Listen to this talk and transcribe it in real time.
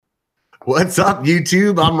What's up,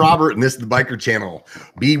 YouTube? I'm Robert, and this is the Biker Channel,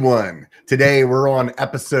 B1. Today, we're on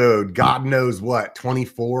episode, God knows what,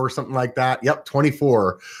 24 or something like that. Yep,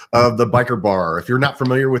 24 of the Biker Bar. If you're not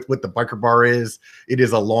familiar with what the Biker Bar is, it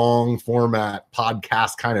is a long format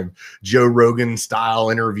podcast, kind of Joe Rogan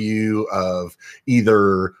style interview of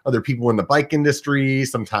either other people in the bike industry,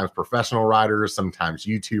 sometimes professional riders, sometimes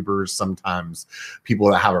YouTubers, sometimes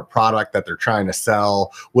people that have a product that they're trying to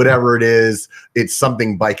sell. Whatever it is, it's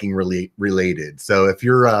something biking related. So if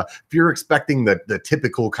you're expecting the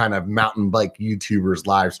typical kind of mountain bike YouTubers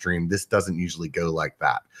live stream, this doesn't usually go like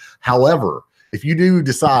that. However, if you do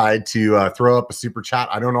decide to throw up a super chat,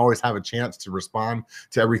 I don't always have a chance to respond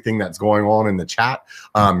to everything that's going on in the chat.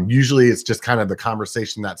 Usually it's just kind of the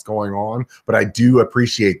conversation that's going on, but I do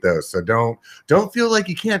appreciate those. So don't feel like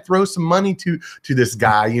you can't throw some money to this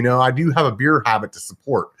guy. You know, I do have a beer habit to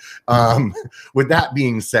support. With that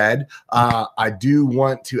being said, I do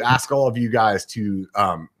want to ask all of you guys to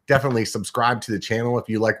definitely subscribe to the channel if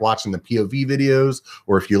you like watching the POV videos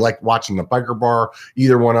or if you like watching the Biker Bar,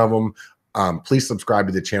 either one of them. Please subscribe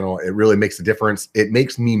to the channel. It really makes a difference. It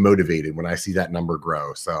makes me motivated when I see that number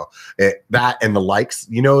grow. So that and the likes,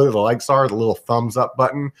 you know what the likes are, the little thumbs up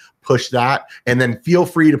button, push that. And then feel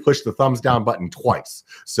free to push the thumbs down button twice.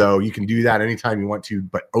 So you can do that anytime you want to,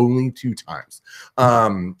 but only 2 times.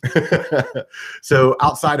 So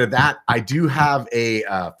outside of that, I do have a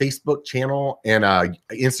Facebook channel and a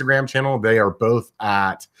Instagram channel. They are both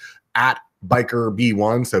at Biker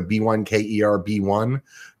B1, so B1KER B1.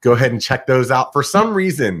 Go ahead and check those out. For some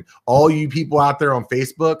reason, all you people out there on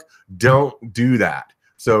Facebook don't do that.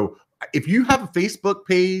 So if you have a Facebook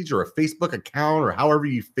page or a Facebook account or however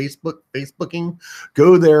you Facebooking,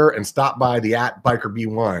 go there and stop by the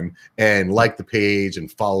 @BikerB1 and like the page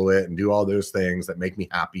and follow it and do all those things that make me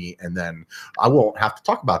happy. And then I won't have to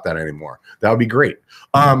talk about that anymore. That would be great.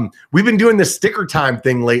 We've been doing this sticker time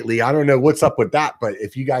thing lately. I don't know what's up with that, but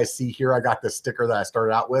if you guys see here, I got this sticker that I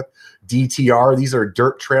started out with, DTR. These are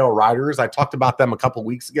Dirt Trail Riders. I talked about them a couple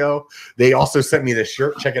weeks ago. They also sent me this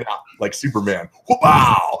shirt. Check it out, like Superman.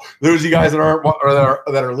 Wow. Those of you guys that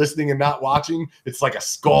are listening and not watching, it's like a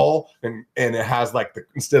skull, and it has like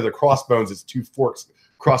instead of the crossbones, it's 2 forks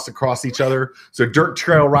crossed across each other. So Dirt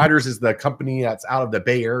Trail Riders is the company that's out of the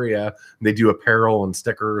Bay Area. They do apparel and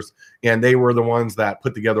stickers, and they were the ones that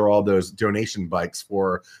put together all those donation bikes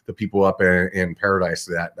for the people up in Paradise.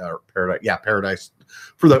 Paradise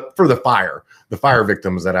for the fire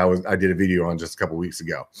victims that I did a video on just a couple weeks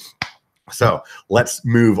ago. So let's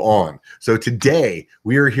move on. So today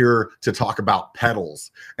we are here to talk about pedals,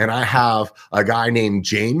 and I have a guy named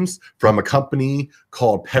James from a company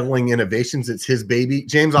called Pedaling Innovations. It's his baby.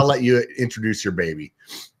 James, I'll let you introduce your baby.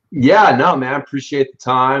 Yeah, no, man, appreciate the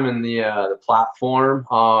time and the platform.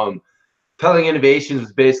 Pedaling Innovations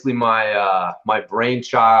is basically my my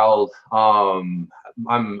brainchild. I'm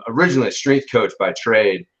originally a strength coach by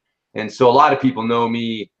trade, and so a lot of people know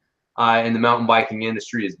me in the mountain biking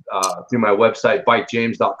industry is through my website,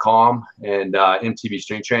 bikejames.com, and MTB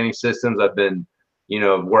Strength Training Systems. I've been,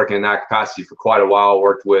 working in that capacity for quite a while.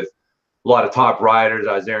 Worked with a lot of top riders.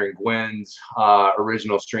 I was Aaron Gwynn's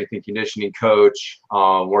original strength and conditioning coach.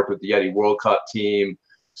 Worked with the Yeti World Cup team.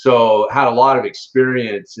 So had a lot of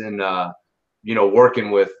experience in, working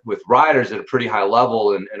with riders at a pretty high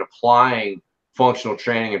level and applying functional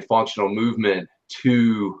training and functional movement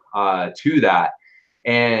to that.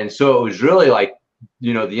 And so it was really like,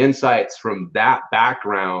 the insights from that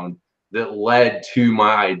background that led to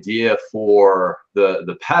my idea for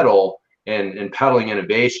the pedal and Pedaling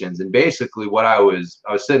Innovations. And basically what I was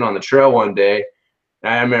sitting on the trail one day,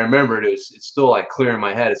 and I remember it's still like clear in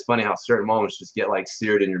my head. It's funny how certain moments just get like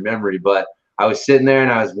seared in your memory. But I was sitting there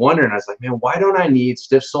and I was wondering, I was like, man, why don't I need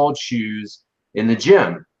stiff-soled shoes in the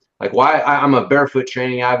gym? Like, why? I'm a barefoot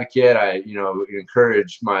training advocate. I,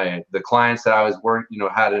 encourage the clients that I was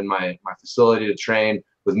had in my facility to train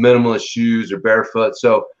with minimalist shoes or barefoot.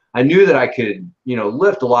 So I knew that I could,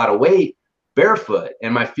 lift a lot of weight barefoot,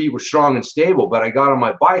 and my feet were strong and stable. But I got on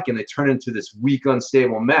my bike and they turned into this weak,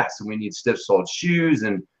 unstable mess. And we need stiff-soled shoes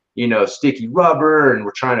and sticky rubber, and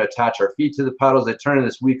we're trying to attach our feet to the pedals. They turn into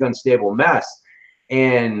this weak, unstable mess.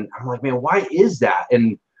 And I'm like, man, why is that?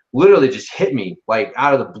 And literally just hit me like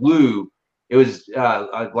out of the blue. It was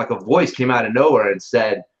like a voice came out of nowhere and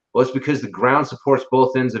said, well, it's because the ground supports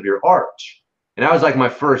both ends of your arch. And that was like my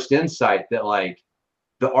first insight, that like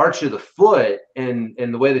the arch of the foot and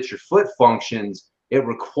the way that your foot functions, it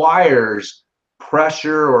requires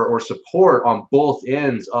pressure or support on both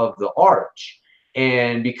ends of the arch.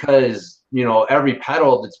 And because, every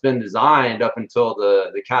pedal that's been designed up until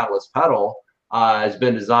the Catalyst pedal, has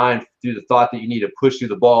been designed through the thought that you need to push through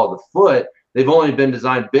the ball of the foot. They've only been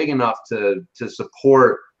designed big enough to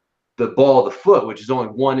support the ball of the foot, which is only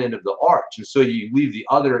one end of the arch. And so you leave the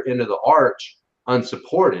other end of the arch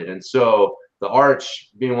unsupported. And so the arch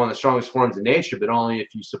being one of the strongest forms in nature, but only if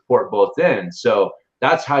you support both ends. So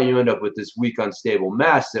that's how you end up with this weak, unstable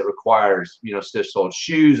mess that requires, you know, stiff-soled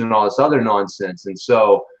shoes and all this other nonsense. And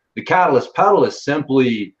so the Catalyst pedal is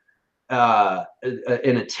simply an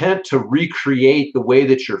attempt to recreate the way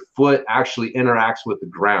that your foot actually interacts with the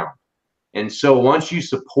ground. And so once you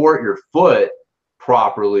support your foot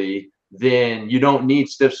properly, then you don't need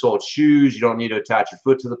stiff-soled shoes. You don't need to attach your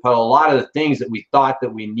foot to the pedal. A lot of the things that we thought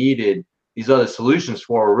that we needed these other solutions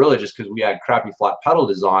for were really just because we had crappy flat pedal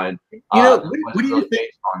design. You know, what do you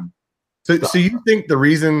think? So you think the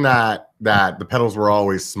reason that the pedals were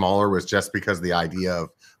always smaller was just because of the idea of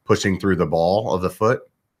pushing through the ball of the foot?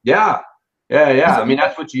 Yeah. I mean,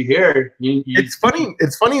 that's what you hear. It's funny.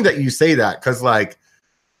 It's funny that you say that, because like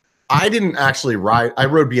I didn't actually ride. I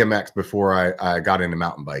rode BMX before I got into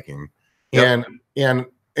mountain biking, and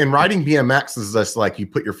riding BMX is just like you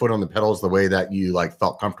put your foot on the pedals the way that you like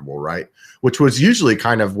felt comfortable, right? Which was usually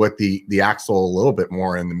kind of with the axle a little bit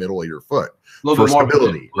more in the middle of your foot for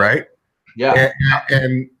stability, right? Yeah.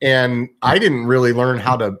 And I didn't really learn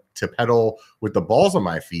how to pedal with the balls on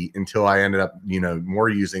my feet until I ended up, you know, more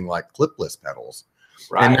using like clipless pedals.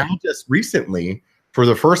 Right. And now just recently, for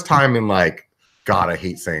the first time in like, God, I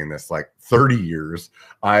hate saying this, like 30 years,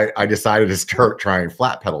 I decided to start trying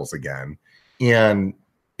flat pedals again. And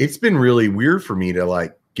it's been really weird for me to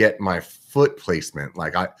like get my foot placement.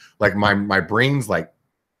 Like my brain's like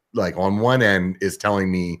on one end is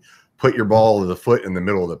telling me, put your ball of the foot in the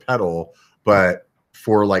middle of the pedal, but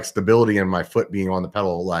for like stability and my foot being on the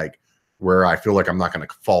pedal, like where I feel like I'm not going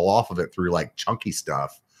to fall off of it through like chunky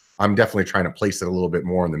stuff, I'm definitely trying to place it a little bit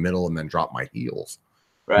more in the middle and then drop my heels.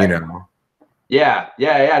 Right. You know? Yeah.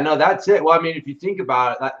 No, that's it. Well, I mean, if you think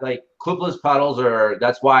about it, like clipless pedals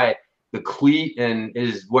that's why the cleat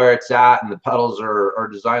is where it's at, and the pedals are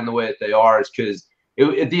designed the way that they are, is because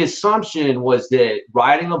the assumption was that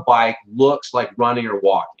riding a bike looks like running or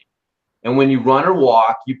walking. And when you run or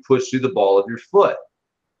walk, you push through the ball of your foot.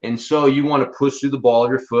 And so you want to push through the ball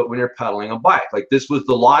of your foot when you're pedaling a bike. Like this was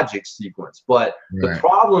the logic sequence. But the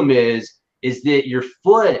problem is that your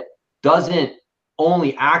foot doesn't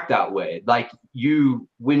only act that way. Like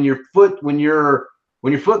when your foot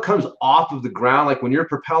comes off of the ground, like when you're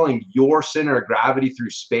propelling your center of gravity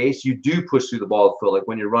through space, you do push through the ball of the foot, like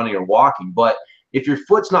when you're running or walking. But if your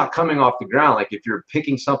foot's not coming off the ground, like if you're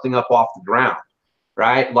picking something up off the ground,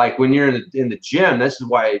 right? Like when you're in the gym, this is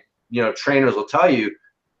why, you know, trainers will tell you,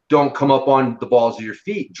 don't come up on the balls of your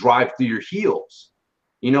feet, drive through your heels.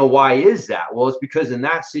 You know, why is that? Well, it's because in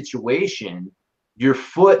that situation, your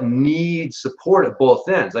foot needs support at both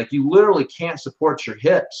ends. Like you literally can't support your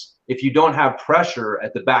hips if you don't have pressure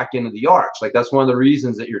at the back end of the arch. Like that's one of the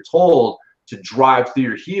reasons that you're told to drive through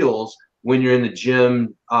your heels when you're in the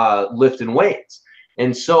gym lifting weights.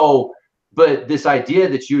 And so, but this idea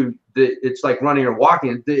that it's like running or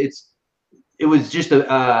walking, it was just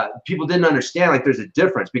people didn't understand, like there's a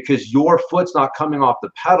difference, because your foot's not coming off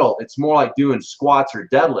the pedal. It's more like doing squats or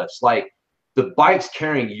deadlifts. Like the bike's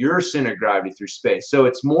carrying your center of gravity through space. So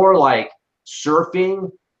it's more like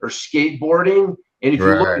surfing or skateboarding. And if you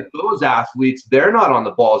look at those athletes, they're not on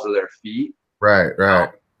the balls of their feet. Right.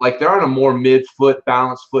 Like they're on a more mid-foot,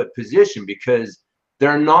 balanced foot position because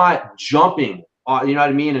they're not jumping, you know what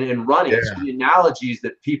I mean, and running. Yeah. So the analogies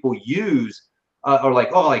that people use are like,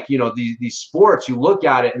 oh, like, you know, these sports, you look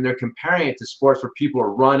at it and they're comparing it to sports where people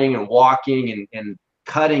are running and walking and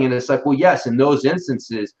cutting. And it's like, well, yes, in those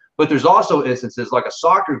instances, but there's also instances like a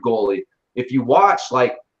soccer goalie. If you watch,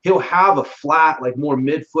 like he'll have a flat, like more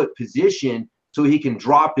mid-foot position so he can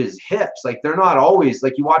drop his hips. Like they're not always,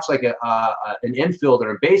 like you watch like an infielder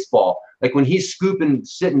in baseball, like when he's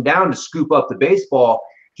sitting down to scoop up the baseball,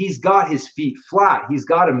 he's got his feet flat. He's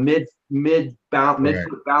got a mid-foot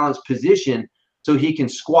balanced position so he can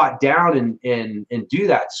squat down and do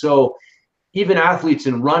that. So even athletes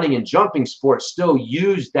in running and jumping sports still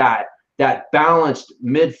use that balanced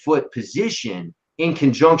mid-foot position in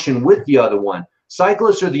conjunction with the other one.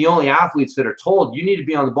 Cyclists are the only athletes that are told you need to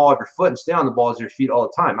be on the ball of your foot and stay on the balls of your feet all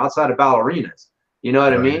the time, outside of ballerinas. You know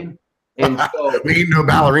what I mean? And so we need no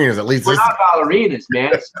ballerinas, at least. We're not ballerinas,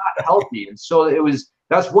 man. It's not healthy. And so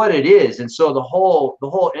that's what it is. And so the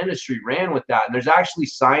whole industry ran with that. And there's actually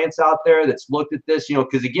science out there that's looked at this, you know,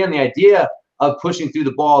 because again, the idea of pushing through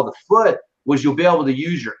the ball of the foot was you'll be able to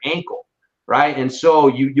use your ankle, right? And so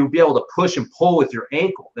you'll be able to push and pull with your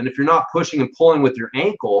ankle. And if you're not pushing and pulling with your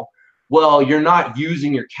ankle, Well, you're not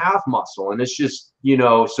using your calf muscle, and it's just, you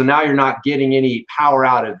know, so now you're not getting any power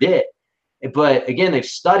out of it. But again, they've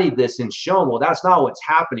studied this and shown, well, that's not what's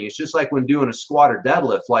happening. It's just like when doing a squat or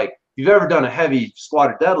deadlift. Like, if you've ever done a heavy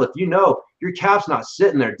squat or deadlift, you know your calf's not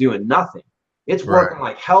sitting there doing nothing. It's working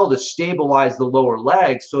like hell to stabilize the lower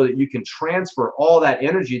leg so that you can transfer all that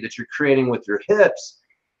energy that you're creating with your hips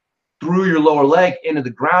through your lower leg into the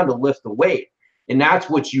ground to lift the weight. And that's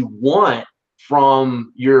what you want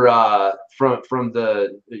from your from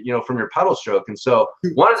the, you know, from your pedal stroke. And so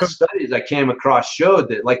one of the studies I came across showed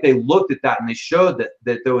that, like, they looked at that and they showed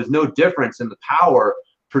that there was no difference in the power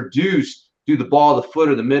produced through the ball of the foot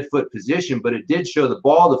or the midfoot position, but it did show the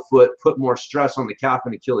ball of the foot put more stress on the calf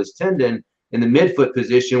and Achilles tendon, and the midfoot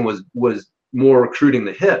position was more recruiting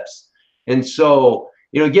the hips. And so,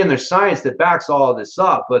 you know, again, there's science that backs all of this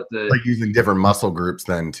up, but like using different muscle groups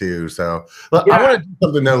then too. So I want to do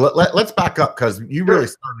something though. Let's back up, because you really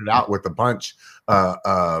started out with a bunch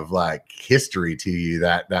of like history to you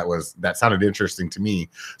that sounded interesting to me.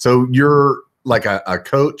 So you're like a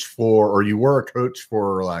coach for, or you were a coach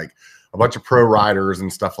for, like a bunch of pro riders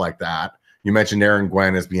and stuff like that. You mentioned Aaron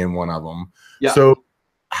Gwen as being one of them. Yeah. So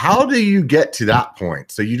how do you get to that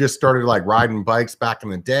point? So you just started like riding bikes back in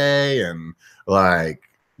the day, and like,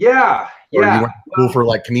 or you went to school for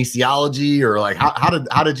like kinesiology, or like how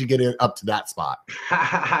did you get up to that spot?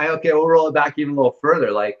 Okay, we'll roll it back even a little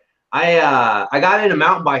further. Like, I got into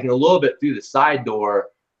mountain biking a little bit through the side door.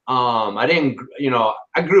 I didn't, you know,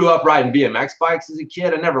 I grew up riding BMX bikes as a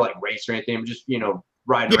kid. I never like raced or anything. I'm just, you know,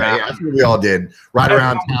 riding around. Yeah, that's what we all did. Ride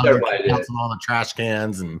around town, bouncing all the trash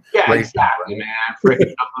cans and exactly, man. Freaking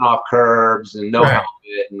jumping off curbs and no helmet,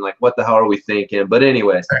 and like, what the hell are we thinking? But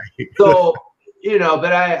anyways, so, you know,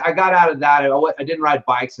 but I got out of that. I didn't ride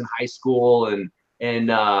bikes in high school,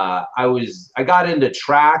 and I got into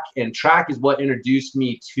track, and track is what introduced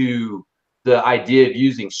me to the idea of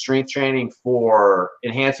using strength training for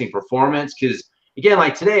enhancing performance. Because again,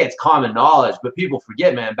 like today, it's common knowledge, but people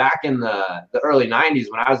forget, man, back in the early 90s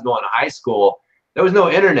when I was going to high school, there was no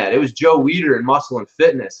internet. It was Joe Weider and Muscle and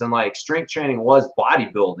Fitness, and like strength training was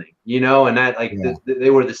bodybuilding, you know, and that like they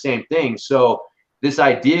were the same thing. So this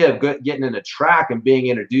idea of getting into track and being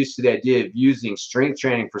introduced to the idea of using strength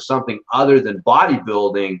training for something other than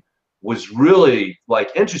bodybuilding was really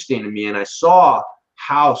like interesting to me. And I saw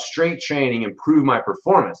how strength training improved my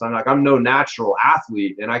performance. I'm no natural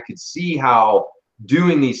athlete, and I could see how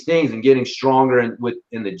doing these things and getting stronger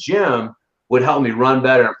in the gym would help me run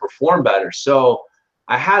better and perform better. So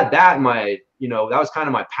I had that in my, you know, that was kind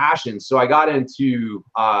of my passion. So I got into,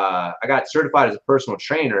 I got certified as a personal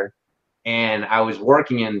trainer, and I was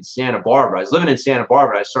working in Santa Barbara. I was living in Santa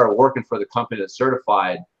Barbara. I started working for the company that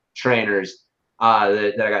certified trainers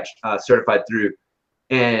that I got certified through.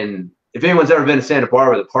 And if anyone's ever been to Santa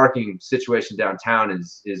Barbara, the parking situation downtown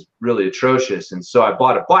is really atrocious. And so I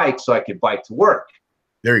bought a bike so I could bike to work.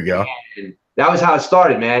 There you go. And that was how it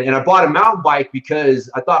started, man. And I bought a mountain bike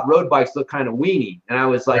because I thought road bikes looked kind of weenie. And I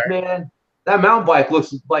was like, man, that mountain bike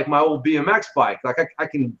looks like my old BMX bike. Like I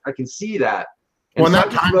can see that. And well,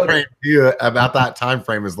 that time frame too, about that time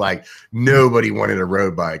frame is like nobody wanted a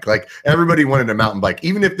road bike. Like everybody wanted a mountain bike,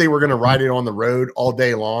 even if they were going to ride it on the road all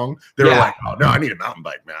day long. They were like, "Oh no, I need a mountain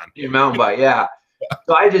bike, man." Need a mountain bike, yeah.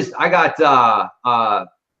 So I got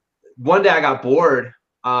one day I got bored,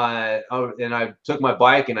 and I took my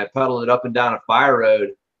bike and I pedaled it up and down a fire road,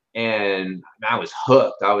 and I was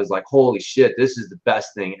hooked. I was like, "Holy shit, this is the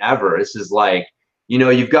best thing ever!" This is like, you know,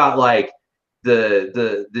 you've got like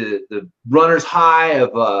the runner's high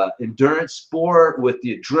of endurance sport with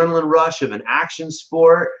the adrenaline rush of an action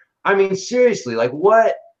sport. I mean, seriously, like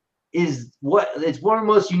it's one of the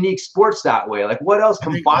most unique sports that way. Like, what else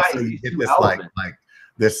combines these two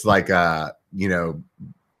elements? like you know,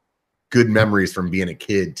 good memories from being a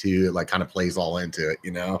kid too. It like kind of plays all into it,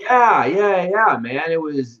 you know? Yeah, man.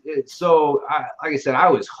 So like I said, I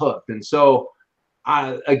was hooked. And so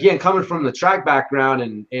again, coming from the track background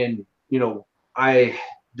and you know, I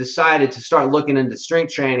decided to start looking into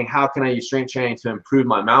strength training. How can I use strength training to improve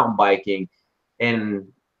my mountain biking? And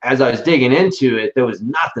as I was digging into it, there was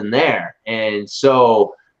nothing there. And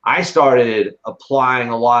so I started applying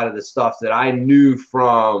a lot of the stuff that I knew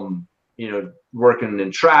from, you know, working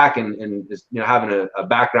in track and you know, having a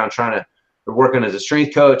background trying to working as a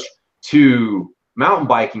strength coach to mountain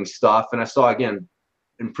biking stuff. And I saw, again,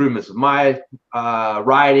 improvements with my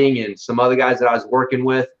riding and some other guys that I was working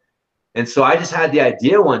with. And so I just had the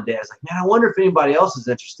idea one day. I was like, man, I wonder if anybody else is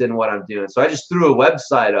interested in what I'm doing. So I just threw a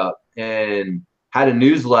website up and had a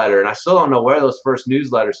newsletter. And I still don't know where those first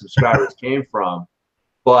newsletter subscribers came from,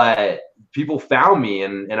 but people found me,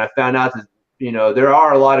 and I found out that there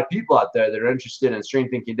are a lot of people out there that are interested in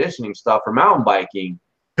strength and conditioning stuff for mountain biking.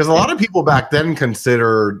 Because a lot of people back then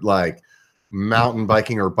considered like mountain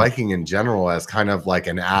biking or biking in general as kind of like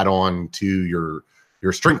an add-on to your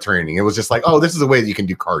strength training. It was just like, oh, this is a way that you can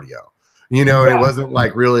do cardio, and it wasn't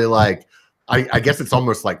like really like, I guess it's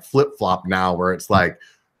almost like flip-flop now, where it's like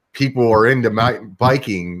people are into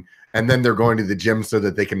biking and then they're going to the gym so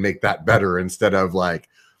that they can make that better, instead of like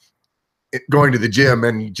going to the gym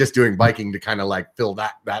and just doing biking to kind of like fill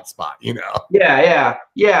that spot, Yeah.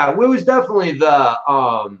 It was definitely the,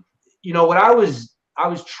 what I was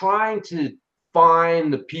trying to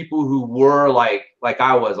find the people who were like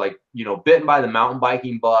I was, like, bitten by the mountain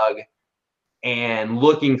biking bug, and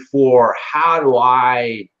looking for, how do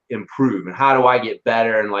I improve and how do I get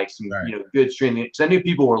better, and like some good strength. Because I knew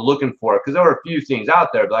people were looking for it, because there were a few things out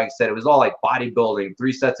there, but like I said, it was all like bodybuilding,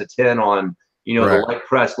 3 sets of 10 on the leg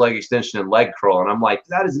press, leg extension, and leg curl, and I'm like,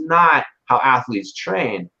 that is not how athletes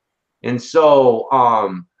train. And so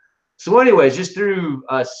anyways, just through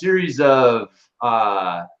a series of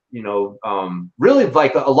really,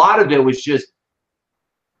 like, a lot of it was just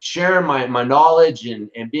sharing my knowledge and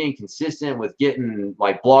being consistent with getting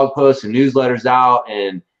like blog posts and newsletters out,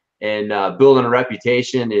 and building a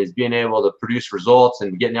reputation, is being able to produce results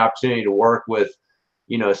and getting the opportunity to work with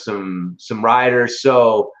some riders.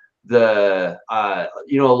 So a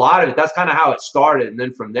lot of it, that's kind of how it started. And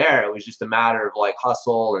then from there, it was just a matter of like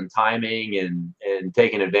hustle and timing and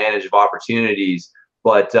taking advantage of opportunities.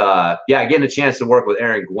 But getting a chance to work with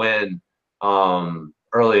Aaron Gwin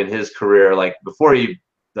early in his career, like before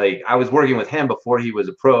I was working with him before he was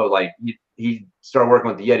a pro. Like he started working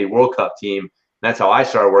with the Yeti World Cup team. That's how I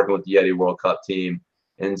started working with the Yeti World Cup team.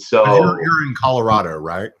 And so you're in Colorado,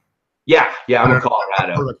 right? Yeah, I'm in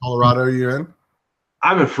Colorado. What part of Colorado are you in?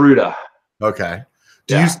 I'm in Fruita. Okay.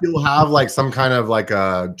 Do you still have like some kind of like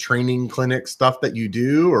a training clinic stuff that you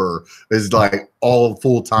do, or is like all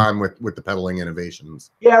full time with the Pedaling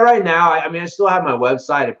Innovations? Yeah, right now, I still have my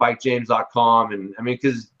website at bikejames.com, and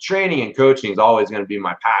because training and coaching is always going to be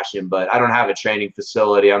my passion, but I don't have a training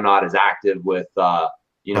facility. I'm not as active with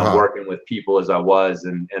working with people as I was,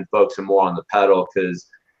 and focusing more on the pedal, because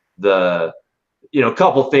a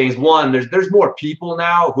couple things. One, there's more people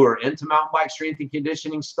now who are into mountain bike strength and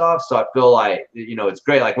conditioning stuff. So I feel like, it's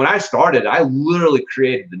great. Like when I started, I literally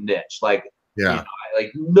created the niche. Like,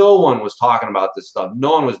 like no one was talking about this stuff.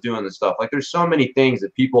 No one was doing this stuff. Like there's so many things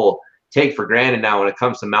that people take for granted now when it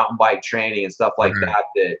comes to mountain bike training and stuff like that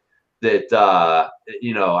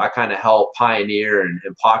I kind of help pioneer and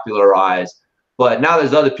popularize. But now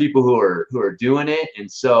there's other people who are doing it.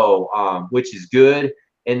 And so, which is good.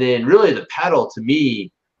 And then really the pedal, to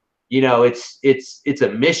me, it's a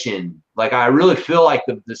mission. Like I really feel like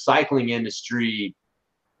the cycling industry,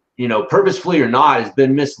 purposefully or not, has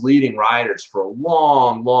been misleading riders for a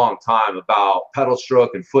long, long time about pedal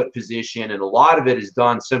stroke and foot position. And a lot of it is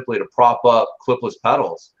done simply to prop up clipless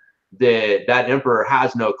pedals. That emperor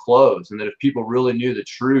has no clothes, and that if people really knew the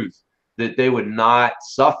truth, that they would not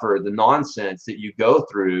suffer the nonsense that you go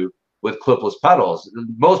through with clipless pedals.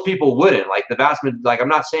 Most people wouldn't. Like I'm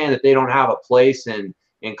not saying that they don't have a place in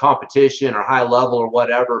competition or high level or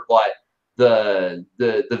whatever, but the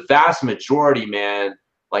vast majority, man,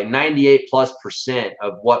 like 98+%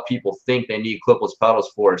 of what people think they need clipless pedals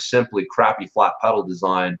for is simply crappy flat pedal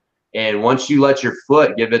design. And once you let your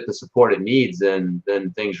foot give it the support it needs, then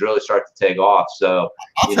things really start to take off. So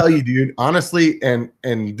I'll tell you, dude, honestly, and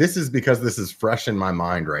this is because this is fresh in my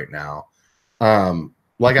mind right now.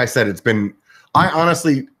 Like I said,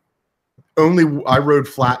 I rode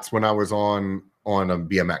flats when I was on a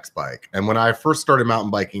BMX bike. And when I first started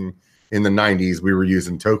mountain biking in the 90s, we were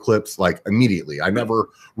using toe clips like immediately. I never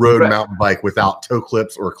rode mountain bike without toe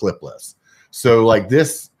clips or clipless. So like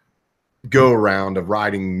this go around of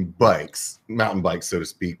riding bikes, mountain bikes, so to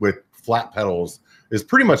speak, with flat pedals is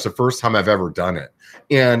pretty much the first time I've ever done it.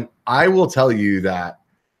 And I will tell you that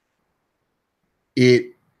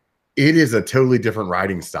it is a totally different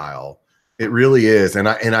riding style. It really is. And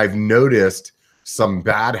I've noticed some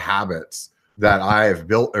bad habits that I have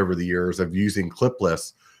built over the years of using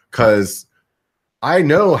clipless, because I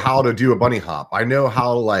know how to do a bunny hop. I know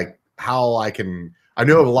I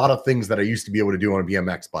know a lot of things that I used to be able to do on a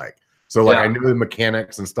BMX bike. So like I know the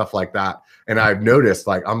mechanics and stuff like that. And I've noticed,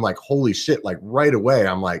 like, I'm like, holy shit, like right away,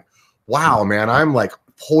 I'm like, wow, man, I'm like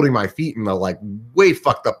holding my feet in the like way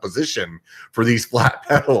fucked up position for these flat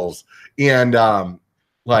pedals. And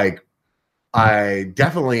like I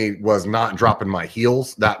definitely was not dropping my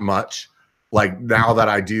heels that much. Like now that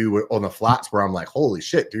I do on the flats, where I'm like, holy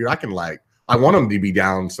shit, dude, I want them to be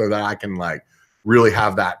down so that I can like really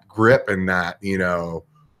have that grip and that,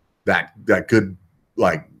 that good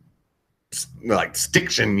like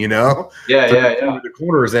stiction, Yeah, yeah, yeah. The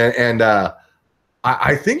corners, and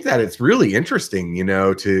I think that it's really interesting,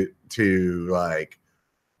 to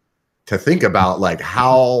think about like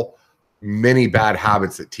how many bad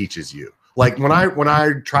habits it teaches you. Like when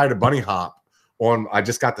I try to bunny hop on, I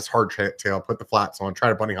just got this hard tail, put the flats on, try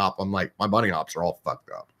to bunny hop. I'm like, my bunny hops are all fucked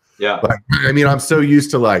up. Yeah. But I mean, I'm so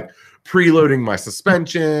used to like preloading my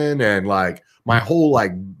suspension and like my whole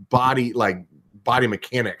like body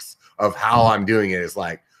mechanics of how I'm doing it is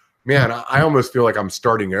like, man, I almost feel like I'm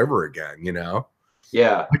starting over again,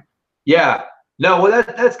 Yeah. Yeah. No, well,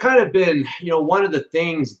 that's kind of been, one of the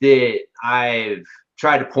things that I've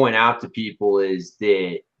tried to point out to people is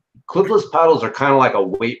that clipless pedals are kind of like a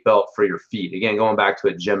weight belt for your feet. Again, going back to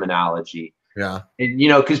a gym analogy. Yeah. And,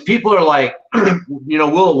 because people are like,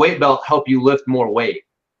 will a weight belt help you lift more weight?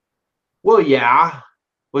 Well, yeah.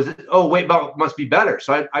 Weight belt must be better.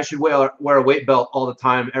 So I should wear a weight belt all the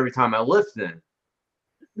time, every time I lift then.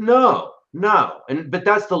 No. But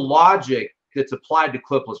that's the logic that's applied to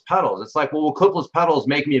clipless pedals. It's like, well, will clipless pedals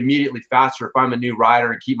make me immediately faster if I'm a new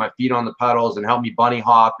rider and keep my feet on the pedals and help me bunny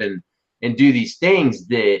hop and do these things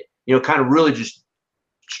that, kind of really just,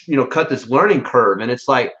 cut this learning curve. And it's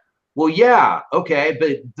like, well, yeah, okay.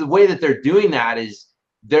 But the way that they're doing that is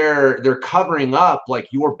they're covering up like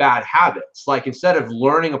your bad habits. Like instead of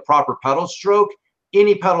learning a proper pedal stroke,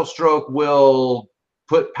 any pedal stroke will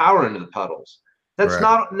put power into the pedals. That's right.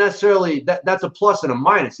 Not necessarily that's a plus and a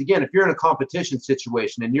minus. Again, if you're in a competition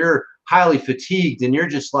situation and you're highly fatigued and you're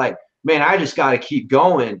just like, man, I just got to keep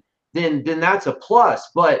going, then that's a plus.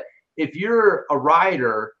 But if you're a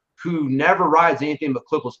rider who never rides anything but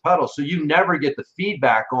clipless pedals, so you never get the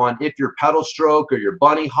feedback on if your pedal stroke or your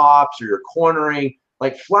bunny hops or your cornering,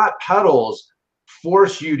 like flat pedals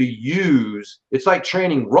force you to use, it's like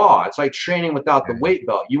training raw. It's like training without the weight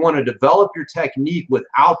belt. You want to develop your technique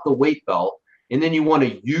without the weight belt. And then you want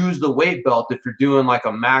to use the weight belt if you're doing like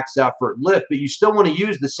a max effort lift, but you still want to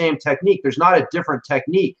use the same technique. There's not a different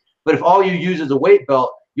technique. But if all you use is a weight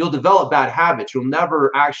belt, you'll develop bad habits. You'll never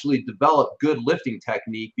actually develop good lifting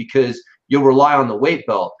technique because you'll rely on the weight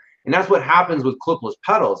belt. And that's what happens with clipless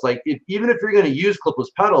pedals. Like even if you're going to use clipless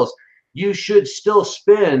pedals, you should still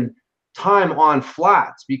spend time on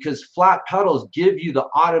flats because flat pedals give you the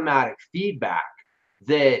automatic feedback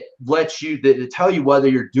that lets you that tell you whether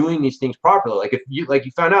you're doing these things properly. Like if you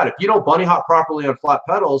found out if you don't bunny hop properly on flat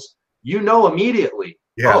pedals, immediately.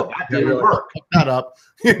 Yeah. Oh, that didn't work. Pick that up.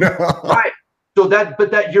 Right. So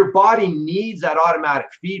but your body needs that automatic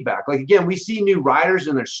feedback. Like again, we see new riders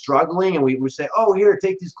and they're struggling, and we say, "Oh, here,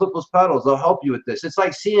 take these clipless pedals. They'll help you with this." It's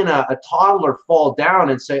like seeing a toddler fall down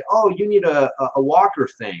and say, "Oh, you need a walker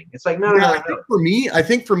thing." It's like no. I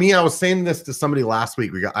think for me, I was saying this to somebody last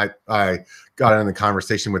week. I got in the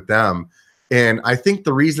conversation with them, and I think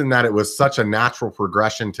the reason that it was such a natural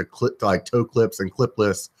progression to like toe clips and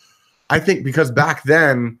clipless, I think because back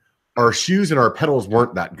then our shoes and our pedals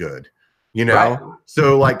weren't that good. Right.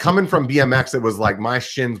 So like coming from BMX, it was like my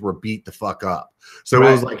shins were beat the fuck up. So It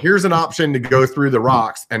was like, here's an option to go through the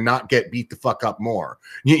rocks and not get beat the fuck up more.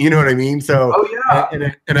 You know what I mean? So,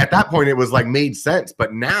 and at that point it was like made sense.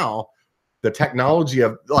 But now the technology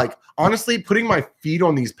of like, honestly, putting my feet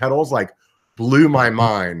on these pedals, like blew my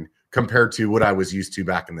mind compared to what I was used to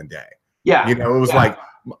back in the day. Yeah. It was like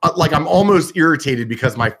I'm almost irritated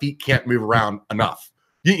because my feet can't move around enough.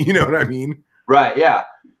 You know what I mean? Right. Yeah.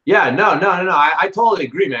 Yeah, no. I totally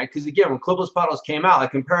agree, man. Because again, when clipless pedals came out, like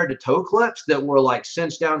compared to toe clips that were like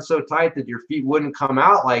cinched down so tight that your feet wouldn't come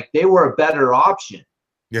out, like they were a better option.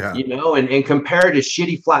 Yeah. And compared to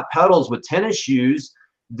shitty flat pedals with tennis shoes,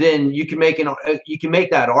 then you can make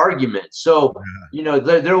that argument. So,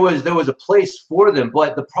 there was a place for them,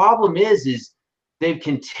 but the problem is they've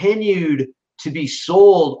continued to be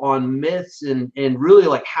sold on myths and really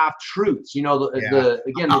like half truths. The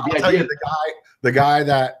idea. The guy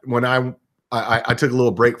that when I took a little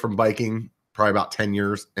break from biking, probably about 10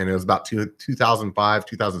 years, and it was about 2005,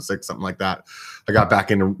 2006, something like that. I got back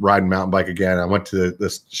into riding mountain bike again. I went to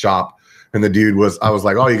this shop, and the dude I was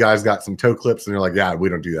like, "Oh, you guys got some toe clips?" And they're like, "Yeah, we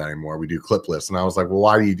don't do that anymore. We do clipless." And I was like, "Well,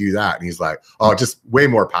 why do you do that?" And he's like, "Oh, just way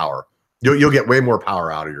more power. You'll get way more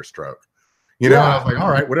power out of your stroke." And I was like, "All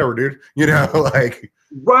right, whatever, dude." Like.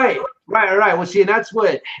 Right. Well, see, and that's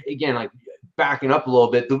what, again, like backing up a little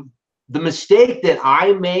bit, the mistake that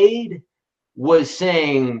I made was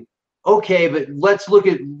saying, okay, but let's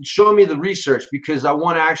show me the research because I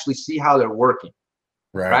want to actually see how they're working.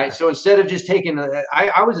 Right. So instead of just taking,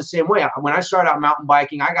 I was the same way. When I started out mountain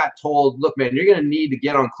biking, I got told, look, man, you're going to need to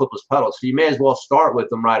get on clipless pedals. So you may as well start with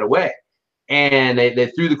them right away. And they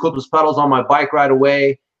threw the clipless pedals on my bike right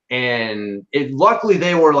away. and luckily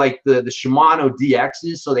they were like the Shimano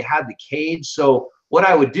DXs, so they had the cage. So what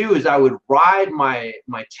I would do is I would ride my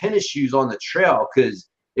tennis shoes on the trail, because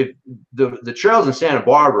if the trails in Santa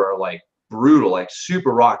Barbara are like brutal, like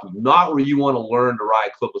super rocky, not where you want to learn to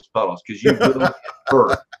ride clipless pedals, because you will get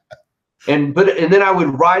hurt. And then I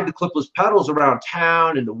would ride the clipless pedals around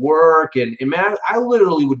town and to work, and man, I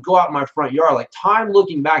literally would go out in my front yard, like time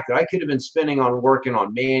looking back that I could have been spending on working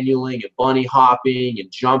on manualing and bunny hopping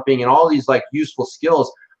and jumping and all these like useful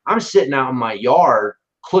skills. I'm sitting out in my yard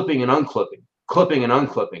clipping and unclipping,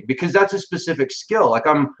 because that's a specific skill. Like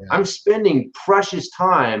I'm spending precious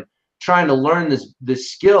time trying to learn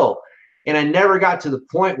this skill, and I never got to the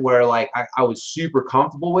point where like I was super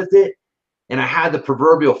comfortable with it. And I had the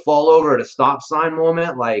proverbial fall over at a stop sign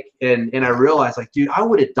moment, like, and I realized, like, dude, I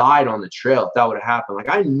would have died on the trail if that would have happened. Like,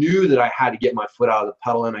 I knew that I had to get my foot out of the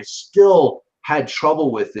pedal, and I still had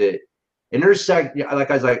trouble with it. And there's like, I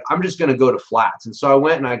was like, I'm just gonna go to flats. And so I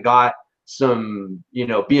went and I got some,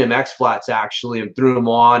 BMX flats actually, and threw them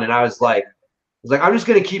on. And I was like, I'm just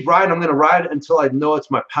gonna keep riding. I'm gonna ride until I know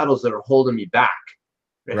it's my pedals that are holding me back.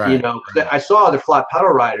 Right. I saw other flat pedal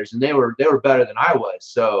riders, and they were better than I was.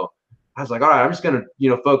 So I was like, all right, I'm just going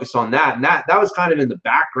to, focus on that. And that was kind of in the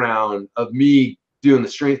background of me doing the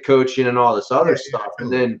strength coaching and all this other stuff.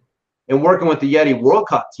 And then working with the Yeti World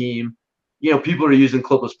Cup team, people are using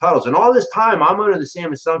clipless pedals. And all this time, I'm under the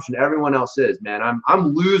same assumption everyone else is, man. I'm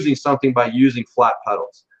losing something by using flat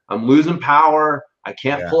pedals. I'm losing power. I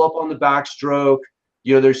can't pull up on the backstroke.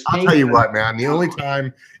 There's I'll tell you what, man, the only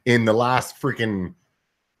time in the last freaking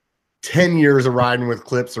 10 years of riding with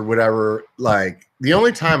clips or whatever, like the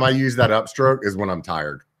only time I use that upstroke is when I'm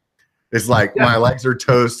tired. It's like my legs are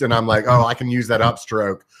toast and I'm like, oh, I can use that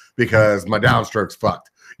upstroke because my downstroke's fucked.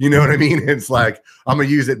 You know what I mean? It's like I'm gonna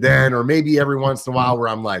use it then, or maybe every once in a while where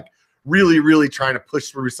I'm like really, really trying to push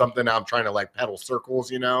through something. I'm trying to like pedal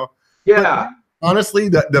circles, Yeah. But honestly,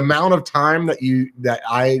 the amount of time that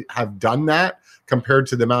I have done that compared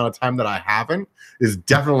to the amount of time that I haven't is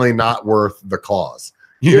definitely not worth the cause.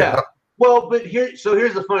 Yeah. Well, but here's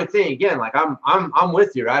the funny thing again. Like I'm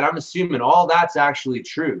with you, right? I'm assuming all that's actually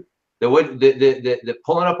true. The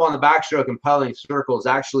pulling up on the backstroke and pedaling circles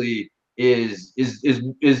actually is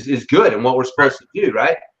good and what we're supposed to do,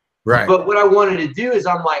 right? Right. But what I wanted to do is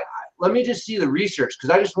I'm like, let me just see the research,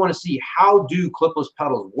 because I just want to see how do clipless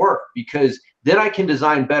pedals work, because then I can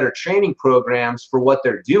design better training programs for what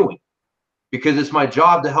they're doing. Because it's my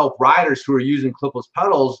job to help riders who are using clipless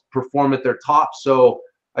pedals perform at their top. So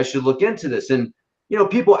I should look into this. And,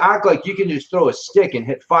 people act like you can just throw a stick and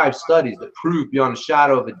hit 5 studies that prove beyond a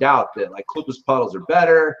shadow of a doubt that like clipless pedals are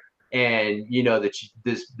better. And, that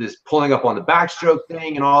this pulling up on the backstroke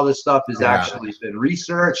thing and all this stuff has actually been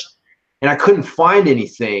researched. And I couldn't find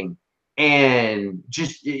anything. And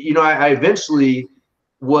just, I eventually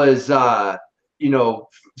was,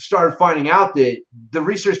 started finding out that the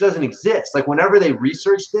research doesn't exist. Like whenever they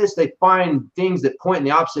research this, they find things that point in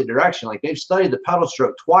the opposite direction. Like they've studied the pedal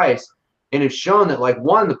stroke twice and have shown that like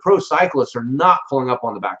the pro cyclists are not pulling up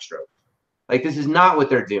on the backstroke. Like this is not what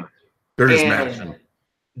they're doing. They're just mashing.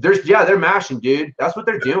 They're mashing, dude. That's what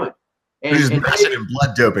they're doing. They're just mashing and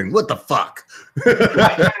blood doping. What the fuck?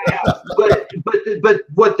 But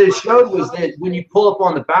what they showed was that when you pull up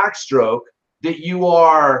on the backstroke, that you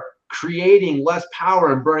are creating less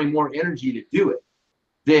power and burning more energy to do it.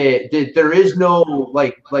 That there is no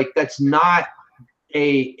like that's not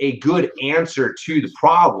a good answer to the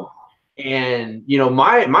problem. And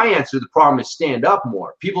my answer to the problem is stand up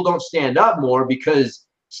more. People don't stand up more because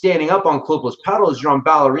standing up on clipless pedals, you're on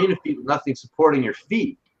ballerina feet with nothing supporting your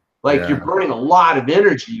feet. Like you're burning a lot of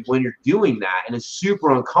energy when you're doing that, and it's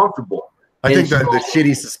super uncomfortable. I think that the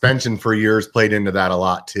shitty suspension for years played into that a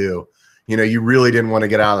lot too. You really didn't want to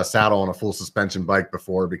get out of the saddle on a full suspension bike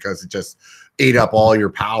before because it just ate up all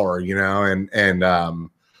your power, and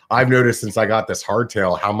I've noticed since I got this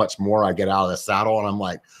hardtail how much more I get out of the saddle, and I'm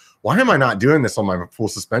like, why am I not doing this on my full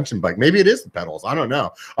suspension bike? Maybe it is the pedals. I don't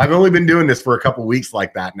know. I've only been doing this for a couple weeks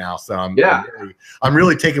like that now. So I'm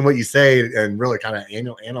really taking what you say and really kind of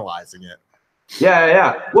analyzing it.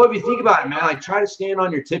 Yeah. Well, if you think about it, man, like try to stand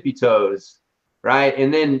on your tippy toes, right?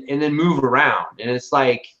 And then move around. And it's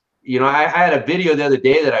like, I had a video the other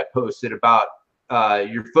day that I posted about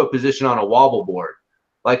your foot position on a wobble board.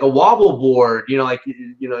 Like a wobble board, a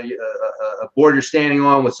board you're standing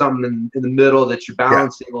on with something in the middle that you're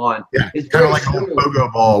balancing on. Yeah, it's kind of like a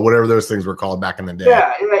pogo ball, whatever those things were called back in the day.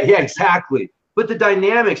 Yeah, exactly. But the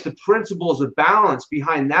dynamics, the principles of balance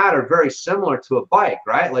behind that are very similar to a bike,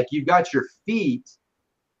 right? Like you've got your feet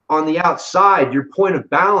on the outside. Your point of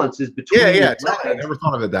balance is between your legs. I never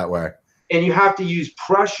thought of it that way. and you have to use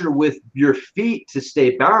pressure with your feet to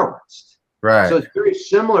stay balanced. Right. So it's very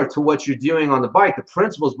similar to what you're doing on the bike. The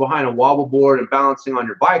principles behind a wobble board and balancing on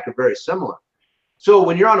your bike are very similar. So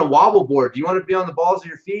when you're on a wobble board, do you want to be on the balls of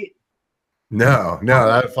your feet? No,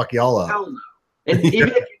 that'd fuck you all up. Hell no. And even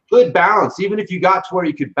if you could balance, even if you got to where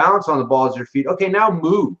you could balance on the balls of your feet, okay, now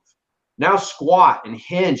move. Now squat and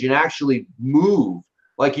hinge and actually move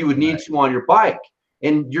like you would need to on your bike.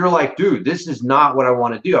 And you're like, dude, this is not what I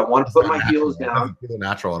want to do. I want to put my heels down. It doesn't feel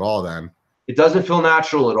natural at all then. It doesn't feel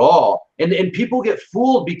natural at all. And people get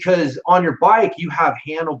fooled because on your bike, you have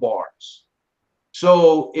handlebars.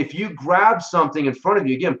 So if you grab something in front of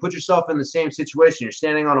you, again, put yourself in the same situation. You're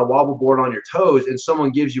standing on a wobble board on your toes and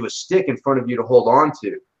someone gives you a stick in front of you to hold on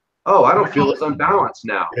to. Oh, I don't feel as unbalanced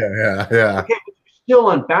now. Yeah. Okay, but you're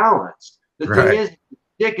still unbalanced. The thing is, the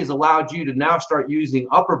stick has allowed you to now start using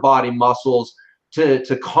upper body muscles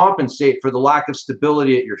to compensate for the lack of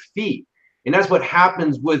stability at your feet. And that's what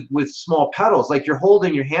happens with small pedals. Like you're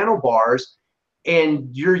holding your handlebars and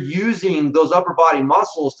you're using those upper body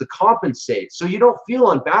muscles to compensate. So you don't feel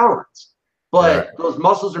unbalanced, but those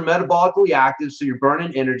muscles are metabolically active. So you're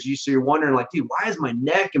burning energy. So you're wondering like, dude, why is my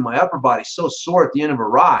neck and my upper body so sore at the end of a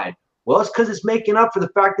ride? Well, it's because it's making up for the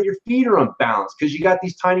fact that your feet are unbalanced because you got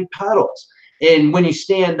these tiny pedals. And when you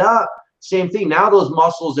stand up, same thing. Now those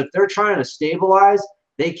muscles, if they're trying to stabilize,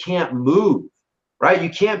 they can't move. Right? You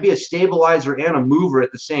can't be a stabilizer and a mover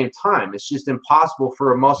at the same time. It's just impossible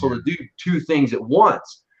for a muscle to do two things at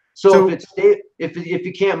once. So if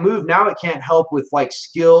you can't move, now it can't help with like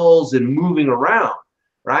skills and moving around,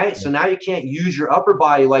 right? So now you can't use your upper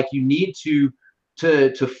body like you need to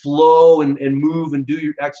flow and move and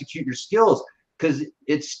execute your skills because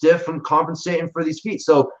it's stiff from compensating for these feet.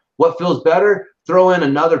 So what feels better? Throw in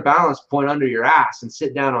another balance point under your ass and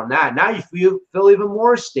sit down on that. Now you feel even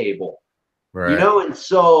more stable. Right. You know, and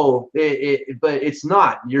so but it's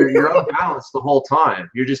not. You're unbalanced the whole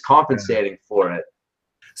time. You're just compensating for it.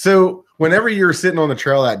 So whenever you were sitting on the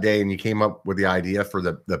trail that day and you came up with the idea for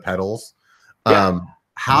the pedals,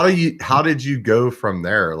 how did you go from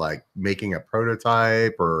there? Like making a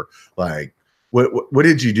prototype or like what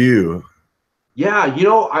did you do? Yeah, you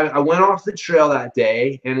know, I went off the trail that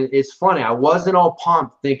day, and it's funny. I wasn't all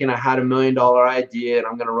pumped thinking I had $1 million idea and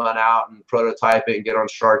I'm going to run out and prototype it and get on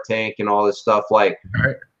Shark Tank and all this stuff. Like,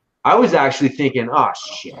 I was actually thinking, oh,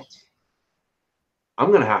 shit, I'm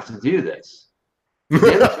going to have to do this.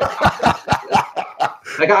 Like,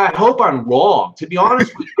 I hope I'm wrong. To be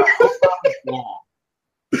honest with you, I hope I'm wrong.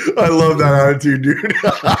 I love that attitude, dude.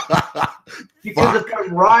 Because if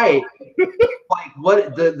I'm right, like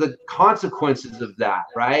what the consequences of that,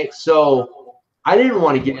 right? So I didn't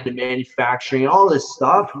want to get into manufacturing and all this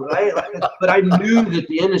stuff, right? But I knew that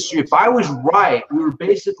the industry, if I was right, we were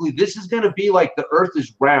basically, this is going to be like the earth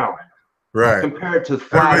is round. Right. Compared to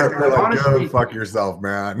flat. Like, honestly, go fuck yourself,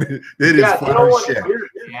 man. It is flat as shit.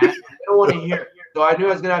 They don't want to hear it. So I knew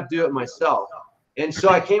I was going to have to do it myself. And so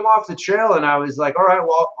I came off the trail and I was like, all right,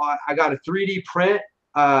 well, I got a 3D print.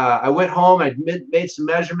 I went home, I made some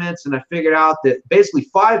measurements, and I figured out that basically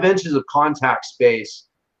 5 inches of contact space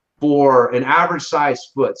for an average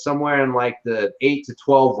size foot, somewhere in like the 8 to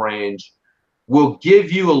 12 range, will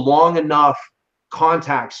give you a long enough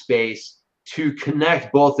contact space to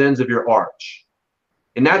connect both ends of your arch.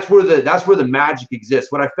 And that's where the magic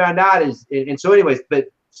exists. What I found out is, and so anyways,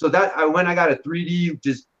 so that I got a 3D,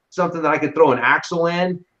 just something that I could throw an axle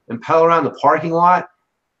in and pedal around the parking lot.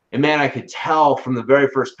 And man, I could tell from the very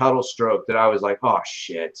first pedal stroke that I was like, oh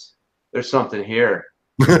shit, there's something here.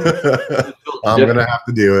 I'm going to have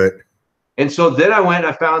to do it. And so then I went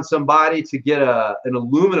and I found somebody to get an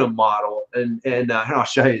aluminum model. And I'll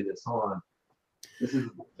show you this. Hold on. This is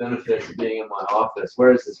the benefit of being in my office.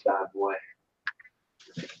 Where is this bad boy?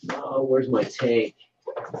 Oh, where's my tank?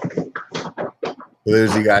 For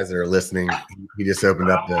those of you guys that are listening, he just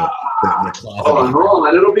opened up the closet. Hold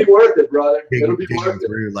on, it'll be worth it, brother. It'll be worth it.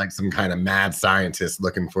 Through like some kind of mad scientist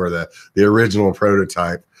looking for the original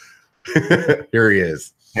prototype. Here he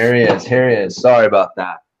is. Here he is. Sorry about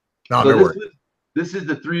that. No, so this is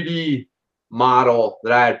the 3D model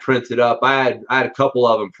that I had printed up. I had a couple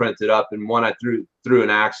of them printed up, and one I threw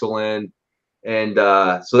an axle in, and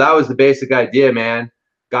so that was the basic idea, man.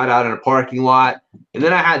 Got out in a parking lot, and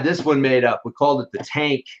then I had this one made up. We called it the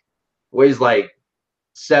Tank. It weighs like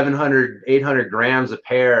 700, 800 grams a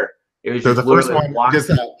pair. It was so just the first one.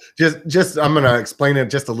 Just I'm gonna explain it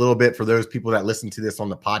just a little bit for those people that listen to this on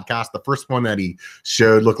the podcast. The first one that he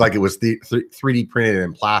showed looked like it was 3D printed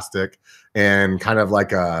in plastic and kind of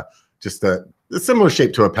like just a a similar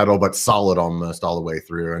shape to a pedal, but solid almost all the way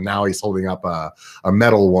through. And now he's holding up a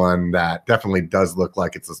metal one that definitely does look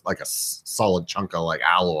like it's like a solid chunk of like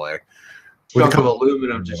alloy. Chunk of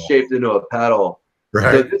aluminum just shaped into a pedal.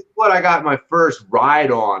 Right. So this is what I got my first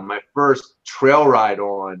ride on, my first trail ride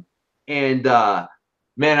on. And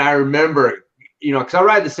man, I remember, you know, because I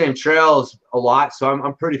ride the same trails a lot, so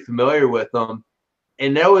I'm pretty familiar with them.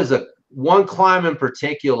 And there was one climb in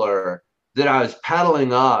particular that I was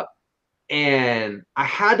pedaling up, and I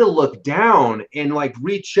had to look down and like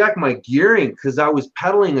recheck my gearing because I was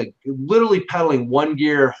literally pedaling one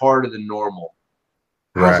gear harder than normal.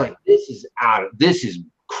 Right. I was like, this is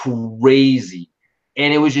crazy.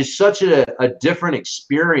 And it was just such a different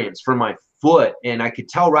experience for my foot. And I could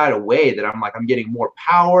tell right away that I'm getting more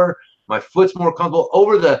power. My foot's more comfortable.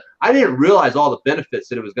 I didn't realize all the benefits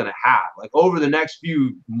that it was going to have. Like over the next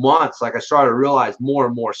few months, like I started to realize more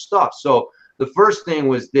and more stuff. So the first thing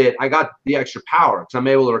was that I got the extra power because I'm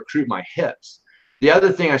able to recruit my hips. The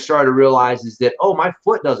other thing I started to realize is that, oh, my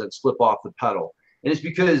foot doesn't slip off the pedal. And it's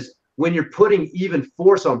because when you're putting even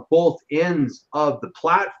force on both ends of the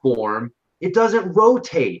platform, it doesn't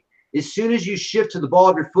rotate. As soon as you shift to the ball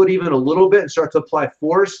of your foot even a little bit and start to apply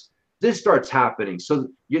force, this starts happening. So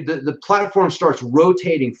the platform starts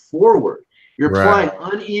rotating forward. You're applying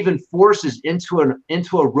uneven forces into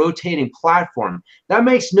a rotating platform. That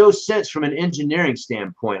makes no sense from an engineering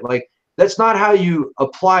standpoint. Like, that's not how you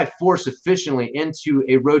apply force efficiently into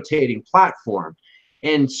a rotating platform.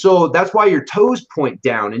 And so that's why your toes point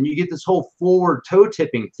down and you get this whole forward toe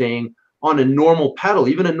tipping thing on a normal pedal,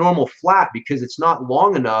 even a normal flat, because it's not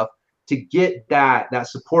long enough to get that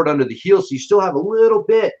support under the heel. So you still have a little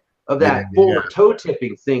bit of that forward toe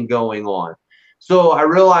tipping thing going on. So I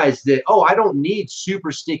realized that, oh, I don't need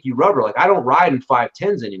super sticky rubber. Like, I don't ride in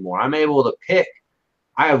 510s anymore. I'm able to pick.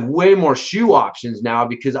 I have way more shoe options now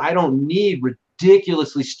because I don't need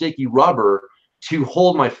ridiculously sticky rubber to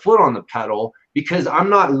hold my foot on the pedal, because I'm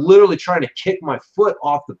not literally trying to kick my foot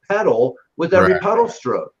off the pedal with every pedal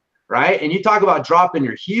stroke, right? And you talk about dropping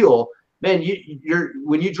your heel, man,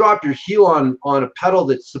 when you drop your heel on a pedal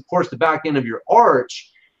that supports the back end of your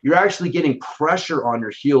arch, you're actually getting pressure on your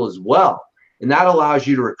heel as well. And that allows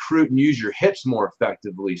you to recruit and use your hips more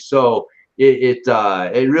effectively. So it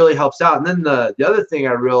really helps out. And then the other thing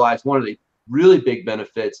I realized, one of the really big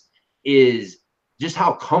benefits is just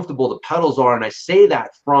how comfortable the pedals are. And I say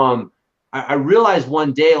that from, I realized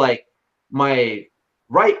one day, like, my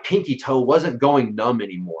right pinky toe wasn't going numb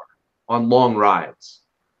anymore on long rides.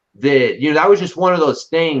 That was just one of those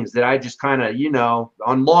things that I just kind of,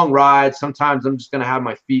 on long rides, sometimes I'm just going to have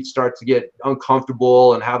my feet start to get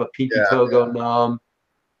uncomfortable and have a pinky toe go numb.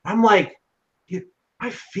 I'm like, my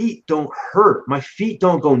feet don't hurt. My feet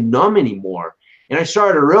don't go numb anymore. And I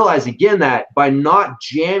started to realize again that by not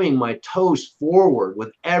jamming my toes forward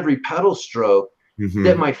with every pedal stroke,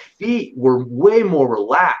 that my feet were way more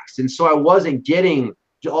relaxed. And so I wasn't getting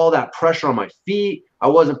all that pressure on my feet. I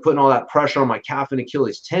wasn't putting all that pressure on my calf and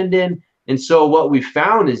Achilles tendon. And so what we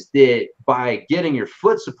found is that by getting your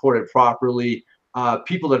foot supported properly,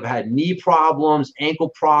 people that have had knee problems, ankle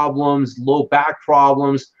problems, low back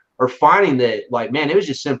problems are finding that, like, man, it was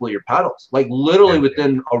just simply your pedals. Like, literally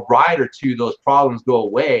within a ride or two, those problems go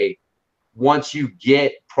away once you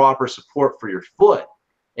get proper support for your foot.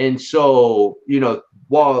 And so,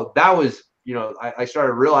 while that was, I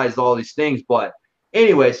started to realize all these things. But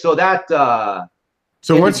anyway, so that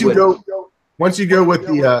so once you go with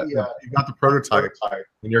the you got the prototype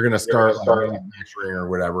and you're gonna start manufacturing or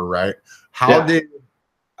whatever, right? How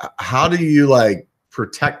do you like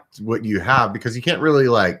protect what you have? Because you can't really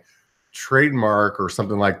like trademark or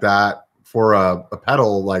something like that for a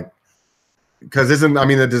pedal, like, because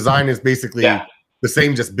the design is basically the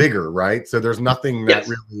same, just bigger, right? So there's nothing that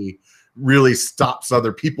really stops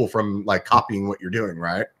other people from like copying what you're doing,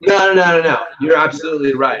 right? No. You're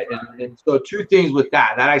absolutely right. And so two things with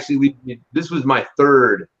that. That actually, this was my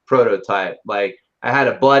third prototype. Like, I had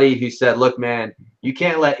a buddy who said, look, man, you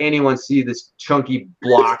can't let anyone see this chunky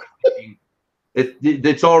block.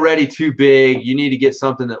 It's already too big. You need to get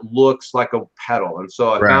something that looks like a pedal. And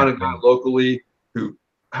so I found a guy locally who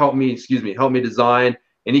helped me design,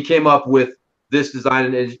 and he came up with this design.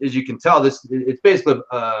 And as you can tell, it's basically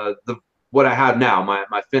what I have now.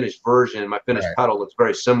 My finished version, my finished pedal looks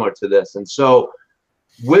very similar to this. And so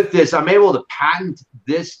with this, I'm able to patent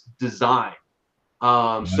this design.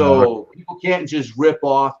 So people can't just rip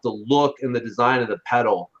off the look and the design of the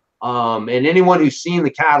pedal. And anyone who's seen the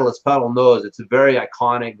Catalyst pedal knows it's a very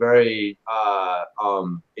iconic, very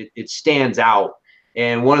it stands out.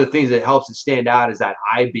 And one of the things that helps it stand out is that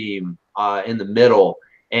I-beam in the middle.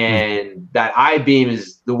 And that I-beam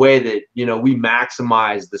is the way that, you know, we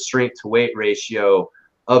maximize the strength to weight ratio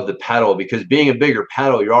of the pedal, because being a bigger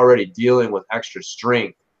pedal, you're already dealing with extra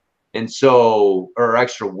strength. And so, or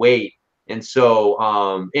extra weight. And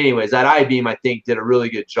so, anyways, that I-beam, I think, did a really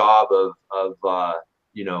good job of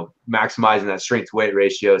you know, maximizing that strength to weight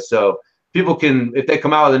ratio. So people can, if they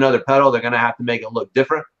come out with another pedal, they're going to have to make it look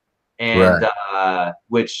different. And,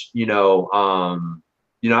 which, you know,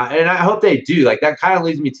 and I hope they do. Like, that kind of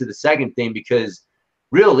leads me to the second thing, because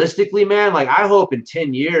realistically, man, like, I hope in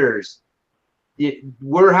 10 years,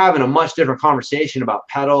 we're having a much different conversation about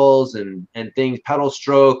pedals and things, pedal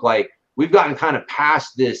stroke. Like, we've gotten kind of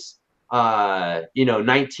past this, you know,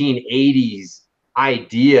 1980s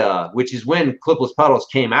idea, which is when clipless pedals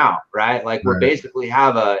came out, right? Like, we basically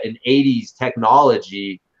have an 80s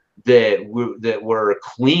technology that we're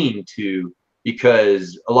clean to,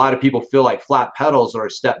 because a lot of people feel like flat pedals are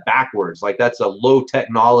a step backwards. Like, that's a low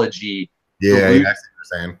technology. Yeah, I see what you're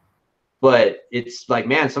saying. But it's like,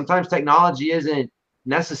 man, sometimes technology isn't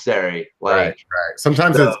necessary. Like, right.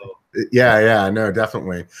 Sometimes it's, yeah, no,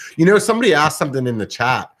 definitely. You know, somebody asked something in the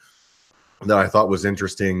chat that I thought was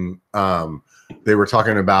interesting. They were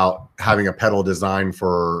talking about having a pedal design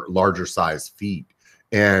for larger size feet.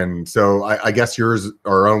 And so I guess yours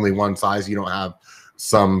are only one size. You don't have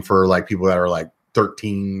some for like people that are like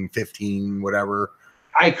 13, 15, whatever.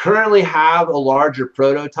 I currently have a larger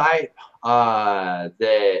prototype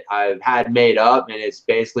that I've had made up, and it's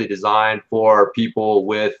basically designed for people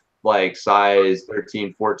with like size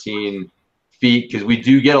 13, 14 feet, because we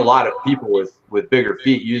do get a lot of people with bigger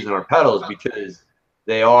feet using our pedals, because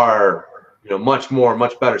they are, you know, much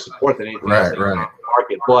better support than anything else in the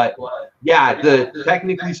market. But yeah,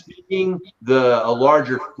 technically speaking, a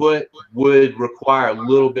larger foot would require a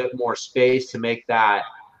little bit more space to make that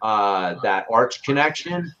arch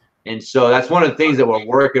connection. And so that's one of the things that we're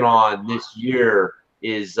working on this year,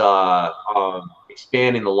 is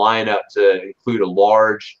expanding the lineup to include a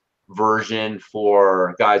large version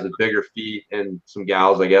for guys with bigger feet, and some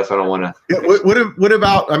gals, I guess. I don't want to. Yeah, what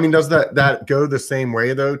about, I mean, does that go the same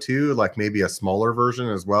way though too? Like maybe a smaller version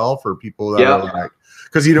as well for people that are like,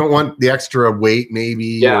 because you don't want the extra weight,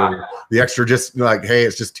 maybe, or the extra, just like, hey,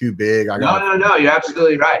 it's just too big. No, you're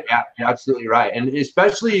absolutely right. Yeah, you're absolutely right. And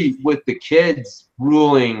especially with the kids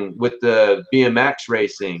ruling with the BMX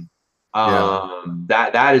racing,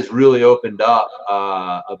 that has really opened up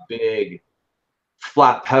a big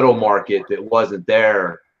flat pedal market that wasn't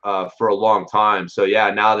there for a long time. So yeah,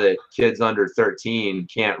 now that kids under 13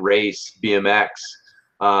 can't race BMX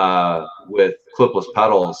with clipless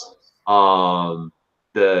pedals,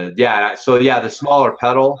 the smaller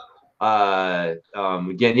pedal,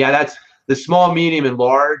 again, that's the small, medium, and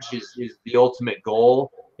large is the ultimate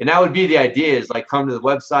goal. And that would be the idea, is like, come to the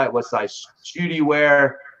website, what size shoe do you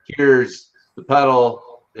wear? Here's the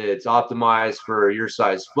pedal that's optimized for your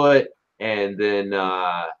size foot. And then,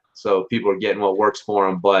 so people are getting what works for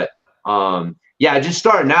them. But yeah, just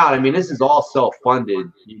starting out, I mean, this is all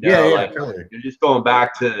self-funded, you know, totally. You're just going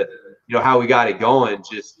back to, you know, how we got it going.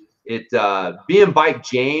 Just being Bike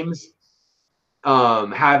James,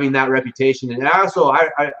 having that reputation. And also,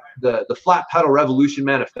 the Flat Pedal Revolution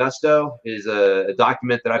Manifesto is a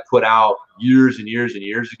document that I put out years and years and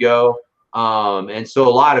years ago. And so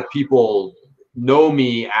a lot of people know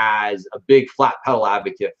me as a big flat pedal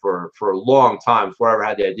advocate for a long time before I ever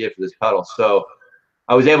had the idea for this pedal. So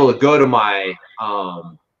I was able to go to my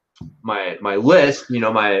my list, you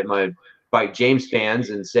know, my Bike James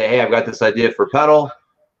fans, and say, hey, I've got this idea for pedal.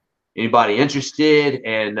 Anybody interested?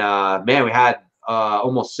 And man, we had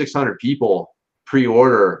almost 600 people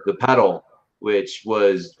pre-order the pedal, which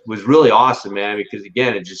was really awesome, man, because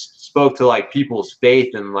again, it just spoke to like people's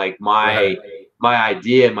faith and like my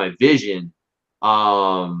idea and my vision.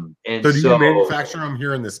 And so do you manufacture them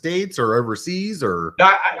here in the States or overseas, or?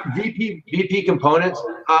 VP Components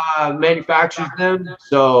manufactures them.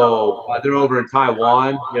 So they're over in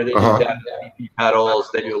Taiwan. You know, they do VP pedals.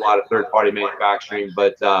 They do a lot of third-party manufacturing.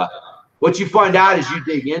 But what you find out as you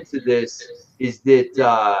dig into this is that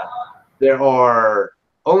there are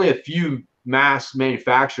only a few mass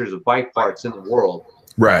manufacturers of bike parts in the world.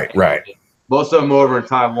 Right. Most of them over in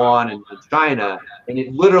Taiwan and China. And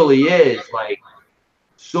it literally is like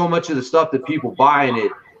so much of the stuff that people buy,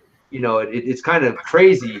 and it's kind of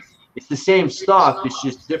crazy. It's the same stuff. It's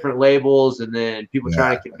just different labels, and then people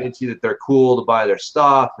trying to convince you that they're cool to buy their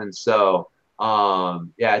stuff. And so,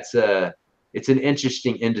 it's an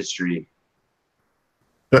interesting industry.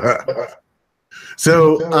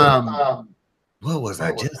 So, What was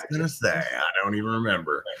I just gonna say? I don't even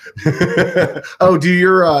remember. Oh, do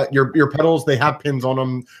your pedals? They have pins on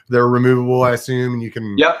them. They're removable, I assume, and you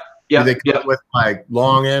can. Yep. Do they come with like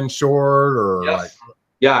long and short, or like?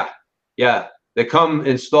 Yeah. They come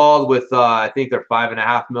installed with I think they're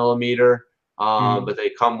 5.5 millimeter, but they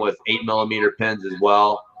come with 8 millimeter pins as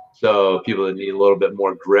well. So people that need a little bit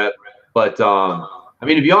more grip. But I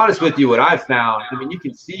mean, to be honest with you, what I've found, I mean, you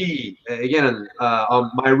can see again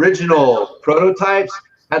on my original prototypes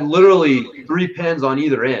had literally 3 pins on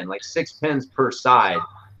either end, like 6 pins per side.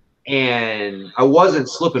 And I wasn't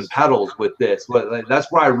slipping pedals with this, but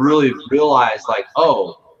that's where I really realized, like,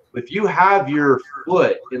 oh, if you have your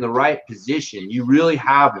foot in the right position, you really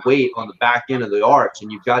have weight on the back end of the arch,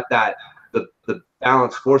 and you've got that the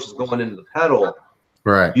balance forces going into the pedal.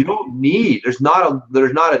 Right. You don't need, there's not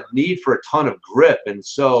a need for a ton of grip. And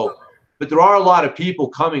so, but there are a lot of people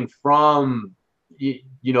coming from, you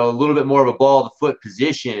know, a little bit more of a ball of the foot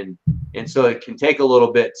position. And so it can take a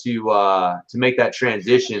little bit to make that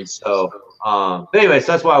transition. So, but anyways,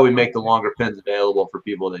 that's why we make the longer pins available for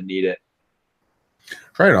people that need it.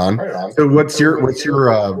 Right on. So what's your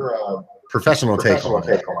professional take on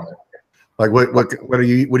it? Like what do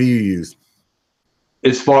you use?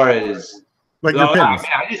 As far as, like your pins.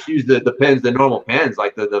 I just use the pins, the normal pins,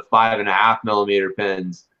 like the 5.5 millimeter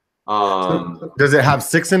pins. So does it have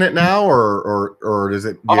 6 in it now, or does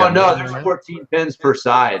it? Oh no, there's 14 pins per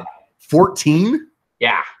side. 14?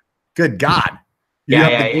 Yeah. Good God. You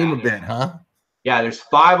have the game a bit, huh? Yeah, there's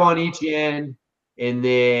 5 on each end, and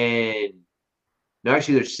then no,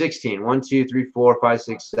 actually there's 16. 1, 2, 3, 4, 5,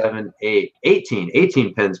 6, 7, 8.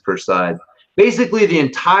 18 pins per side. Basically, the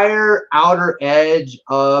entire outer edge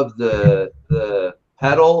of the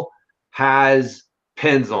pedal has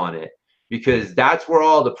pins on it, because that's where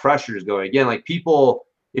all the pressure is going. Again, like people,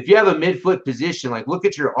 if you have a midfoot position, like look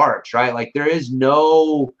at your arch, right? Like there's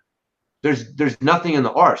nothing in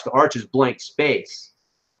the arch. The arch is blank space.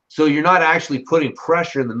 So you're not actually putting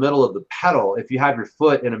pressure in the middle of the pedal if you have your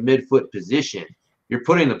foot in a midfoot position. You're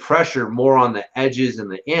putting the pressure more on the edges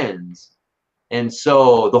and the ends. And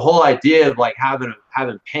so the whole idea of like having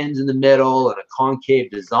pins in the middle and a concave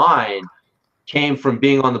design came from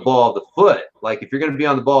being on the ball of the foot. Like if you're going to be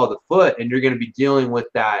on the ball of the foot and you're going to be dealing with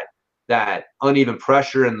that uneven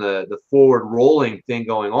pressure and the forward rolling thing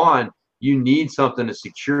going on, you need something to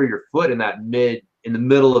secure your foot in the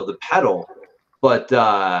middle of the pedal. But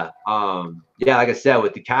yeah, like I said,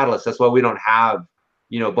 with the Catalyst, that's why we don't have,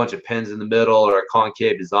 you know, a bunch of pins in the middle or a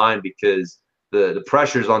concave design, because the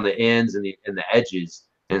pressure's on the ends and the edges.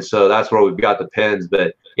 And so that's where we've got the pins.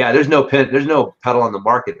 But yeah, there's no pedal on the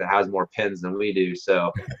market that has more pins than we do.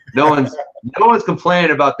 So no one's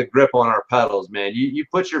complaining about the grip on our pedals, man. You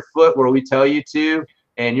put your foot where we tell you to,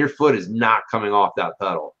 and your foot is not coming off that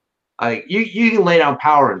pedal. Like you can lay down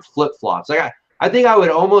power in flip-flops. Like I think I would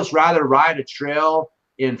almost rather ride a trail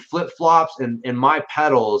in flip-flops and my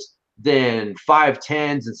pedals than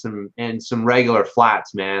 510s and some regular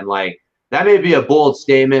flats, man. Like that may be a bold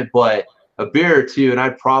statement, but a beer or two, and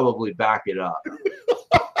I'd probably back it up.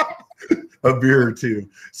 A beer or two.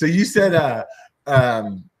 So you said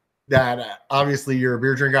that obviously you're a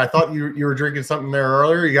beer drinker. I thought you were drinking something there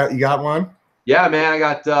earlier. You got one? Yeah, man. I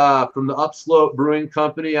got from the Upslope Brewing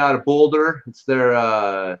Company out of Boulder. It's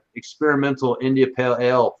their experimental India Pale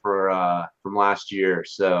Ale from last year.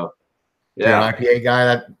 So yeah, you're an IPA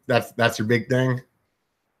guy. That's your big thing.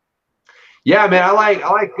 Yeah, man, I like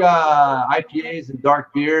IPAs and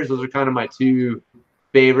dark beers. Those are kind of my two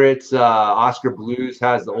favorites. Oscar Blues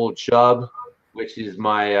has the Old Chub, which is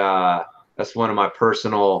my that's one of my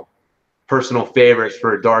personal favorites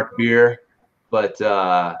for a dark beer. But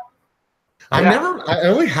I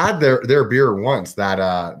only had their beer once.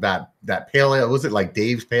 That pale ale, was it like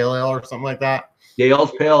Dave's Pale Ale or something like that?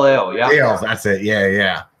 Dale's Pale Ale, yeah. Dale's, that's it.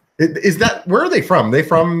 Yeah. Is that, where are they from? They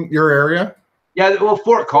from your area? Yeah, well,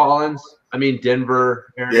 Fort Collins. I mean,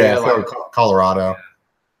 Denver area. Yeah, like, Colorado.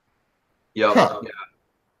 Yep. Yeah.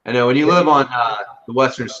 I know when you live on the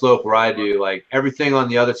western slope where I do, like everything on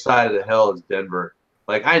the other side of the hill is Denver.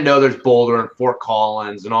 Like I know there's Boulder and Fort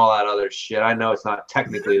Collins and all that other shit. I know it's not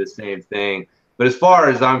technically the same thing, but as far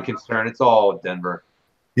as I'm concerned, it's all Denver.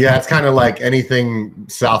 Yeah, it's kind of like anything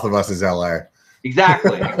south of us is LA.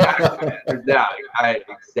 Exactly.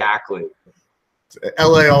 Exactly.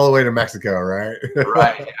 LA all the way to Mexico, right?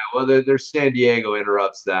 Right. Yeah. Well, there's San Diego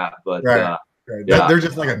interrupts that, but right. Yeah. They're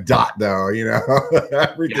just like a dot, though. You know,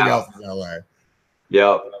 everything else is LA.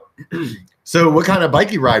 Yep. So, what kind of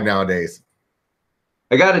bike you ride nowadays?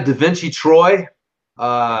 I got a Da Vinci Troy,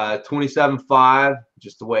 27.5.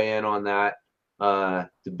 Just to weigh in on that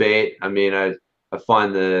debate. I mean, I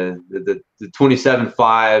find the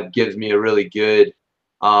 27.5 gives me a really good.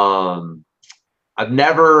 I've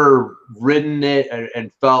never ridden it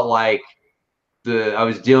and felt like I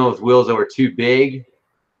was dealing with wheels that were too big,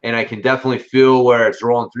 and I can definitely feel where it's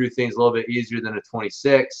rolling through things a little bit easier than a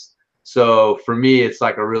 26. So for me, it's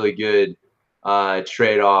like a really good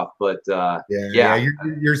trade-off. But yeah,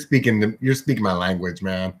 you're speaking my language,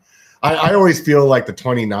 man. I always feel like the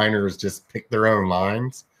 29ers just pick their own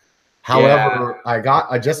lines. However,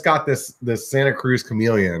 I just got this Santa Cruz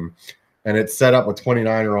Chameleon, and it's set up with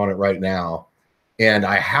 29er on it right now, and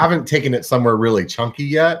I haven't taken it somewhere really chunky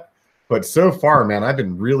yet. But so far, man, I've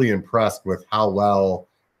been really impressed with how well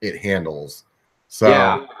it handles. So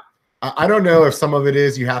yeah. I don't know if some of it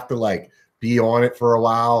is you have to like be on it for a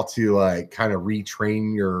while to like kind of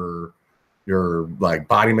retrain your like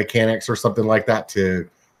body mechanics or something like that to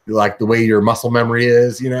like the way your muscle memory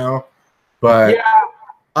is, you know. But yeah.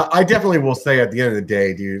 I definitely will say at the end of the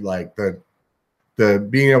day, dude, like the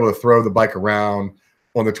being able to throw the bike around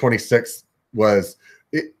on the 26 was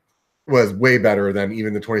way better than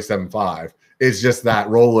even the 27.5. It's just that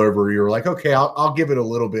rollover. You're like, okay, I'll give it a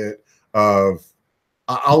little bit of,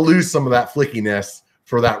 I'll lose some of that flickiness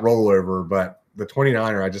for that rollover, but the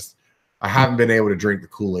 29er, I haven't been able to drink the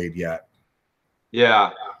Kool-Aid yet.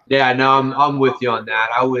 Yeah, no, I'm with you on that.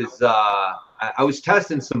 I was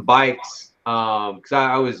testing some bikes because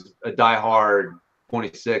I was a diehard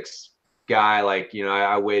 26 guy. Like, you know,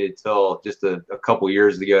 I waited till just a couple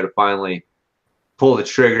years ago to finally pull the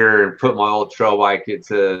trigger and put my old trail bike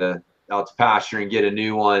out to pasture and get a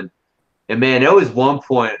new one. And man, there was one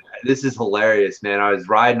point, this is hilarious, man. I was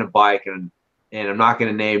riding a bike, and I'm not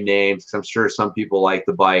going to name names because I'm sure some people like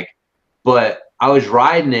the bike, but I was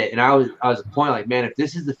riding it, and I was at the point like, man, if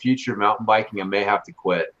this is the future of mountain biking, I may have to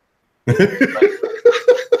quit. Like,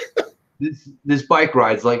 this bike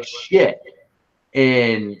rides like shit.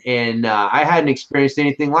 And I hadn't experienced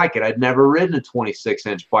anything like it. I'd never ridden a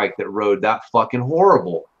 26-inch bike that rode that fucking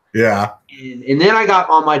horrible. Yeah. And then I got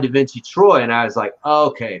on my DaVinci Troy, and I was like, oh,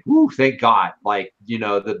 okay, whew, thank God. Like, you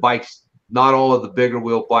know, the bikes, not all of the bigger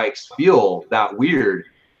wheel bikes feel that weird.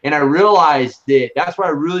 And I realized that's where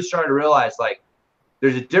I really started to realize, like,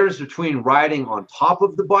 there's a difference between riding on top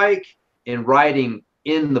of the bike and riding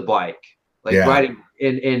in the bike. Like riding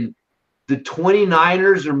in the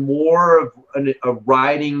 29ers are more of a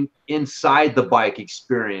riding inside the bike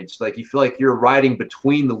experience. Like, you feel like you're riding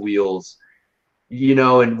between the wheels, you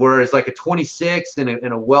know, and whereas like a 26 and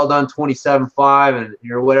a well-done 27.5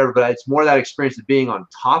 and or whatever, but it's more that experience of being on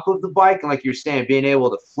top of the bike. And like you're saying, being able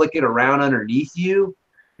to flick it around underneath you.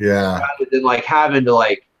 Yeah. Rather than like having to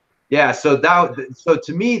like, yeah. So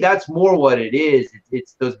to me, that's more what it is.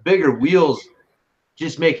 It's those bigger wheels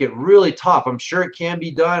just make it really tough. I'm sure it can be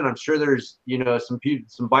done. I'm sure there's, you know, some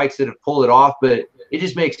bikes that have pulled it off, but it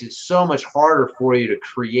just makes it so much harder for you to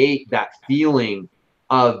create that feeling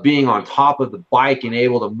of being on top of the bike and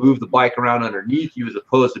able to move the bike around underneath you, as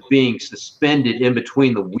opposed to being suspended in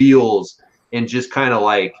between the wheels and just kind of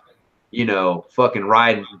like, you know, fucking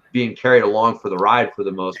riding, being carried along for the ride for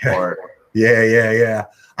the most part. Yeah.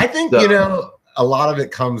 I think, you know, a lot of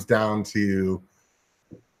it comes down to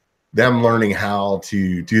them learning how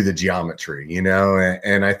to do the geometry, you know,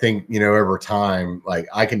 and I think, you know, over time, like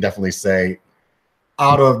I can definitely say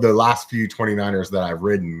out of the last few 29ers that I've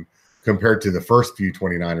ridden compared to the first few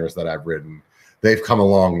 29ers that I've ridden, they've come a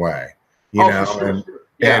long way, you know, sure.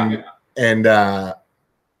 and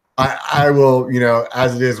I will, you know,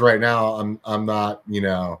 as it is right now, I'm not, you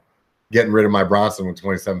know, getting rid of my Bronson with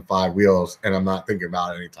 27.5 wheels, and I'm not thinking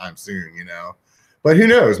about it anytime soon, you know. But who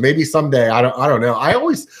knows? Maybe someday. I don't know.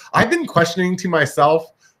 I've been questioning to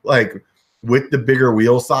myself, like, with the bigger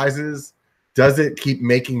wheel sizes, does it keep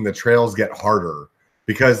making the trails get harder?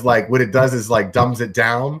 Because like what it does is like dumbs it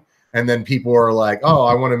down, and then people are like, oh,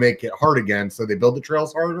 I want to make it hard again, so they build the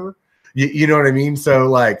trails harder. You know what I mean? So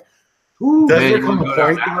like, does there come a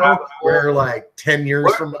point where like 10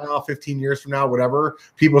 years from now, 15 years from now, whatever,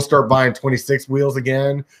 people start buying 26 wheels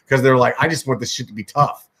again because they're like, I just want this shit to be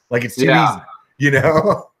tough. Like it's too easy. You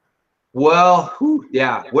know? Well,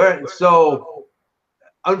 yeah. So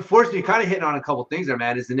unfortunately, you're kind of hitting on a couple things there,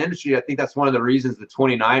 man. As an industry, I think that's one of the reasons the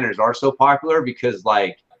 29ers are so popular, because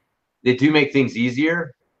like they do make things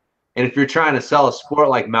easier. And if you're trying to sell a sport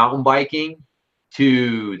like mountain biking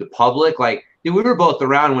to the public, like, dude, we were both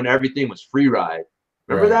around when everything was free ride.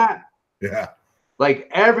 Remember that? Yeah. Like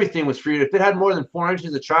everything was free. If it had more than 4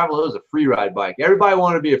 inches of travel, it was a free ride bike. Everybody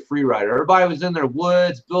wanted to be a free rider. Everybody was in their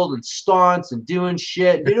woods building stunts and doing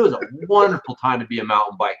shit. Dude, it was a wonderful time to be a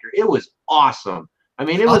mountain biker. It was awesome. I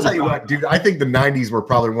mean, it I'll was. tell you what, dude. I think the '90s were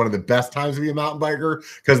probably one of the best times to be a mountain biker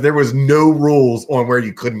because there was no rules on where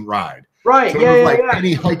you couldn't ride. Right. So Yeah. it was like yeah.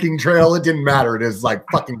 any hiking trail, it didn't matter. It is like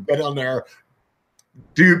fucking get on there,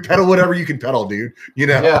 dude. Pedal whatever you can pedal, dude. You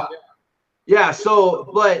know. Yeah. Yeah. So,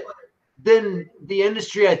 but then the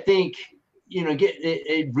industry, I think, you know,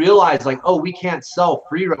 it realized like, oh, we can't sell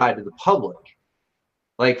free ride to the public.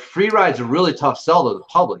 Like free ride's a really tough sell to the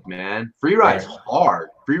public, man. Free ride's hard.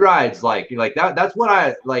 Free ride's like that. That's what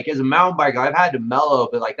I like as a mountain biker. I've had to mellow,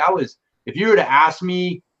 but like that was, if you were to ask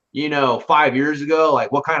me, you know, 5 years ago,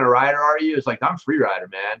 like what kind of rider are you? It's like, I'm a free rider,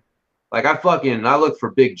 man. Like I look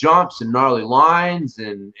for big jumps and gnarly lines,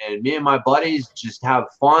 and me and my buddies just have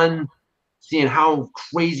fun seeing how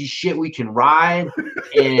crazy shit we can ride.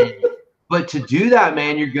 And but to do that,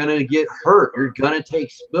 man, you're gonna get hurt. You're gonna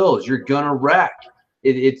take spills. You're gonna wreck.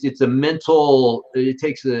 It's a mental. It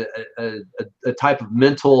takes a type of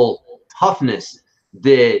mental toughness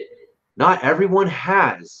that not everyone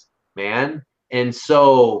has, man. And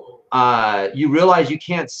so you realize you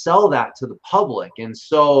can't sell that to the public, and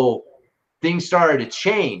so things started to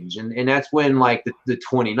change, and that's when like the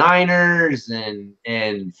 29ers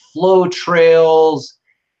and flow trails.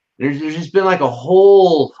 There's just been like a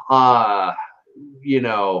whole you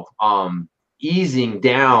know, easing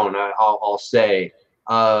down, I'll say,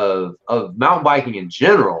 of mountain biking in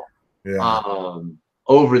general,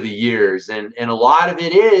 over the years, and a lot of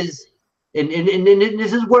it is, and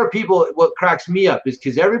this is where what cracks me up is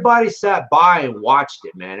because everybody sat by and watched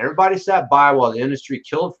it, man. Everybody sat by while the industry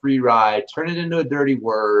killed free ride, turned it into a dirty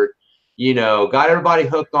word, you know, got everybody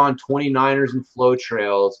hooked on 29ers and flow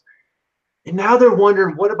trails. And now they're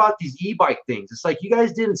wondering, what about these e-bike things? It's like, you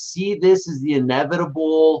guys didn't see this as the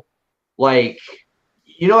inevitable, like,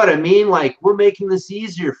 you know what I mean? Like, we're making this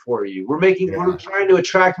easier for you. We're trying to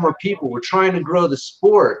attract more people. We're trying to grow the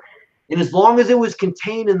sport. And as long as it was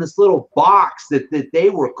contained in this little box that they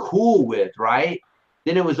were cool with, right,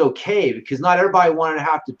 then it was okay, because not everybody wanted to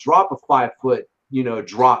have to drop a 5-foot, you know,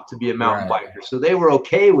 drop to be a mountain biker. So they were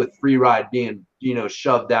okay with free ride being, you know,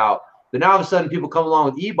 shoved out. But now all of a sudden people come along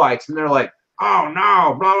with e-bikes and they're like, oh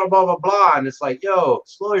no, blah, blah, blah, blah, blah. And it's like, yo,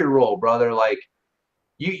 slow your roll, brother. Like,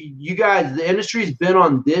 you guys, the industry's been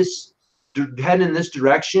on this, heading in this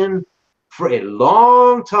direction for a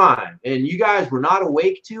long time, and you guys were not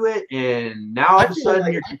awake to it, and now all of a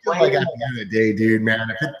sudden you're complaining. Like at the end of the day, dude, man,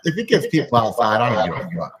 if it gets people outside, I don't give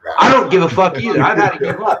a fuck. Right? I don't give a fuck either. I've had to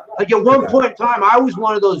give up. Like at one point in time, I was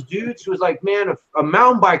one of those dudes who was like, man, a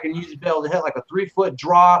mountain biker needs to be able to hit like a 3-foot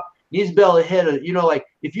drop, needs to be able to hit a, you know, like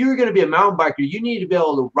if you were going to be a mountain biker, you need to be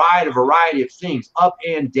able to ride a variety of things up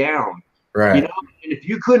and down. Right. You know, and if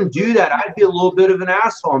you couldn't do that, I'd be a little bit of an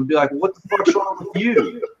asshole and be like, what the fuck's wrong with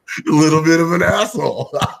you? A little bit of an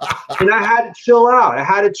asshole. And I had to chill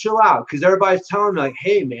out. Because everybody's telling me like,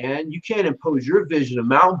 hey man, you can't impose your vision of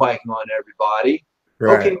mountain biking on everybody.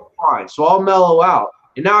 Right. Okay, fine. So I'll mellow out.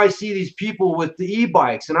 And now I see these people with the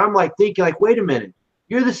e-bikes, and I'm like thinking like, wait a minute,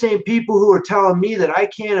 you're the same people who are telling me that I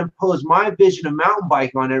can't impose my vision of mountain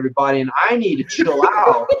biking on everybody, and I need to chill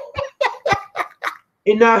out.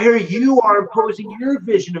 And now here you are imposing your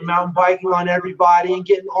vision of mountain biking on everybody and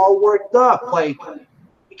getting all worked up. Like,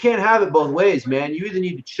 you can't have it both ways, man. You either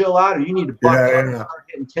need to chill out or you need to start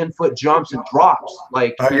getting 10-foot jumps and drops.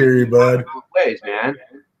 Like, I hear you, bud. Both ways, man.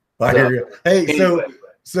 I hear you. Hey, anyway.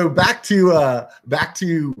 so back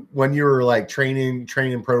to when you were like training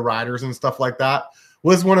pro riders and stuff like that.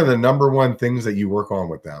 What's one of the number one things that you work on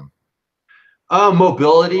with them?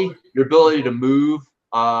 Mobility, your ability to move.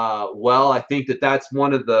 Well, I think that's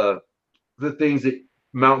one of the things that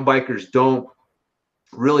mountain bikers don't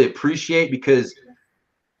really appreciate, because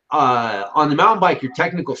on the mountain bike, your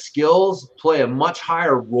technical skills play a much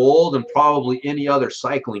higher role than probably any other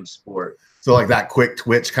cycling sport. So like that quick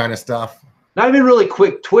twitch kind of stuff? Not even really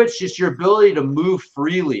quick twitch, just your ability to move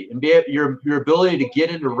freely and your ability to get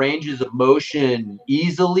into ranges of motion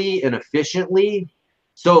easily and efficiently.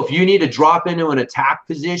 So if you need to drop into an attack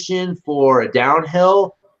position for a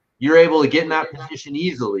downhill, you're able to get in that position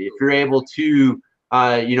easily. If you're able to,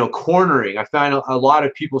 you know, cornering, I find a lot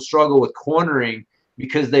of people struggle with cornering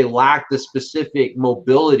because they lack the specific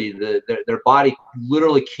mobility. Their body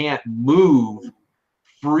literally can't move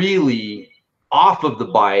freely off of the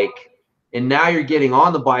bike. And now you're getting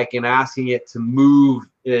on the bike and asking it to move,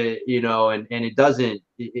 you know, and it doesn't,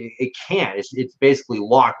 it can't. It's basically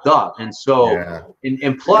locked up. And so,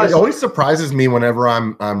 and plus, it always surprises me whenever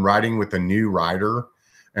I'm riding with a new rider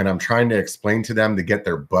and I'm trying to explain to them to get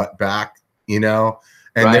their butt back, you know,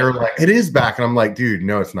 and they're like, it is back. And I'm like, dude,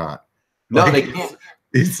 no, it's not. No, like, they can't.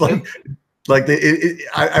 It's like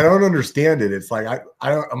I don't understand it. It's like,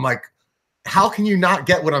 I'm like, how can you not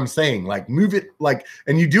get what I'm saying? Like, move it, like,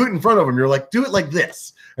 and you do it in front of them. You're like, do it like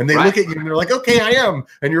this. And they look at you and they're like, okay, I am.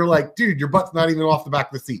 And you're like, dude, your butt's not even off the back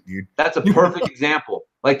of the seat, dude. That's a perfect example.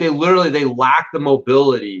 Like, they lack the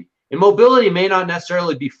mobility. And mobility may not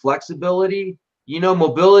necessarily be flexibility. You know,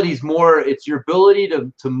 mobility is more, it's your ability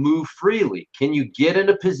to move freely. Can you get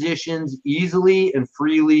into positions easily and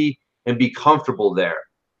freely and be comfortable there?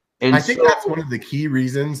 And I think that's one of the key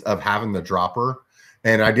reasons of having the dropper.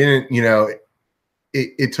 And I didn't, you know,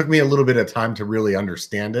 it took me a little bit of time to really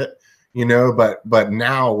understand it, you know, but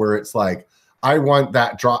now where it's like, I want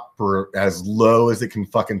that dropper as low as it can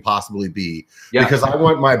fucking possibly be, because I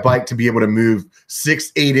want my bike to be able to move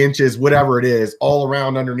 6, 8 inches, whatever it is, all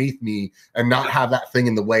around underneath me and not have that thing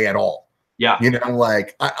in the way at all. Yeah. You know,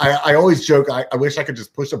 like I always joke, I wish I could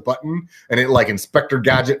just push a button and it, like Inspector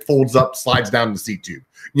Gadget, folds up, slides down the seat tube,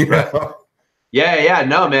 you know? Yeah.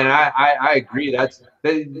 No, man, I agree. That's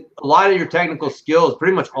a lot of your technical skills,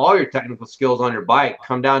 pretty much all your technical skills on your bike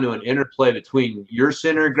come down to an interplay between your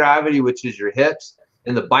center of gravity, which is your hips,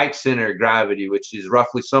 and the bike center of gravity, which is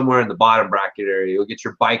roughly somewhere in the bottom bracket area. You'll get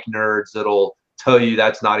your bike nerds that'll tell you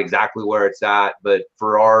that's not exactly where it's at, but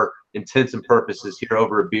for our intents and purposes here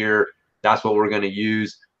over a beer, that's what we're going to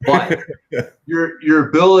use. But your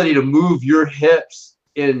ability to move your hips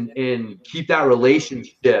and keep that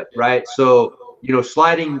relationship, right? So, you know,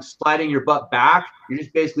 sliding your butt back, you're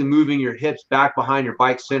just basically moving your hips back behind your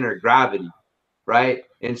bike center of gravity, right?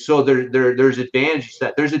 And so there's advantages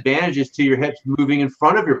there's advantages to your hips moving in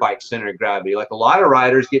front of your bike center of gravity. Like, a lot of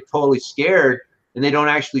riders get totally scared and they don't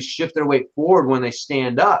actually shift their weight forward when they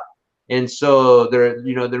stand up. And so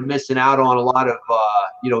they're missing out on a lot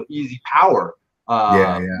of easy power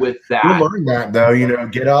with that. You'll learn that though, you know,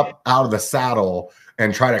 get up out of the saddle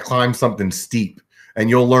and try to climb something steep. And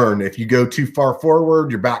you'll learn, if you go too far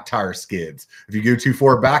forward, your back tire skids. If you go too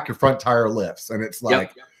far back, your front tire lifts. And it's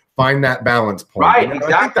like, find that balance point. Right, you know,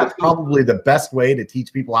 exactly. I think that's probably the best way to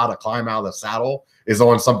teach people how to climb out of the saddle is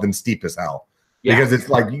on something steep as hell. Yeah. Because it's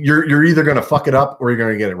like, you're either going to fuck it up or you're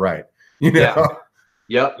going to get it right. You know?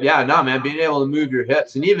 Yeah. No, man, being able to move your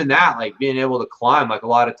hips, and even that, like being able to climb, like a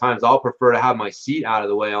lot of times I'll prefer to have my seat out of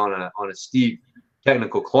the way on a steep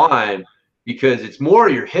technical climb, because it's more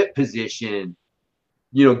your hip position,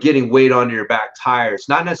 you know, getting weight onto your back tire. It's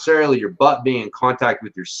not necessarily your butt being in contact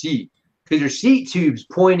with your seat, because your seat tube's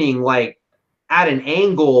pointing like at an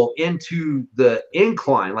angle into the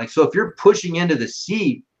incline. Like, so if you're pushing into the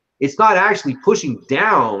seat, it's not actually pushing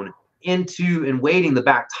down into and weighting the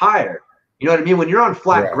back tire. You know what I mean? When you're on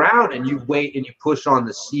flat ground and you weight and you push on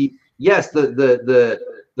the seat, yes, the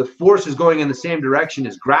force is going in the same direction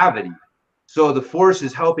as gravity. So the force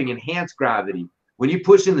is helping enhance gravity. When you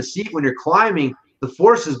push in the seat, when you're climbing, the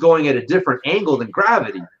force is going at a different angle than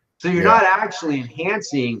gravity. So you're not actually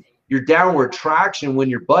enhancing your downward traction when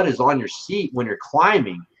your butt is on your seat when you're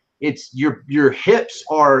climbing. It's your hips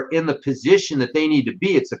are in the position that they need to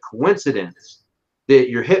be. It's a coincidence that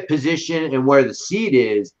your hip position and where the seat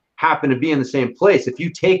is happen to be in the same place. If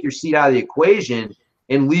you take your seat out of the equation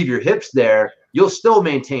and leave your hips there, you'll still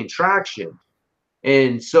maintain traction.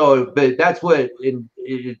 And so, but that's what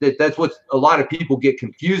a lot of people get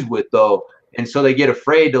confused with though. And so they get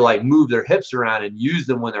afraid to like move their hips around and use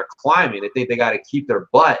them when they're climbing. They think they got to keep their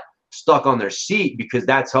butt stuck on their seat because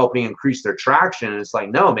that's helping increase their traction. And it's like,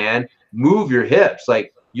 no, man, move your hips.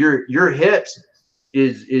 Like your hips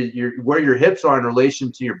is where your hips are in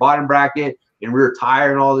relation to your bottom bracket and rear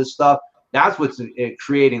tire and all this stuff. That's what's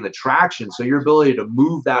creating the traction. So your ability to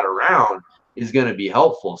move that around is going to be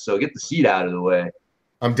helpful. So get the seat out of the way.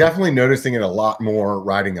 I'm definitely noticing it a lot more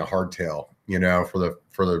riding a hardtail, you know, for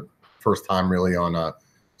the first time really on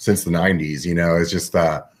since the 90s. You know, it's just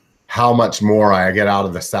how much more I get out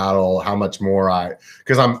of the saddle, how much more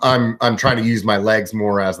because I'm trying to use my legs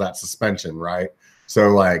more as that suspension, right? So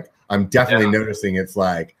like I'm definitely noticing it's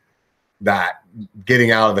like that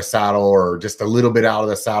getting out of the saddle or just a little bit out of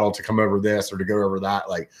the saddle to come over this or to go over that,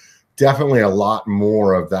 like definitely a lot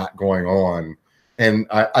more of that going on. And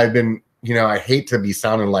I've been, you know, I hate to be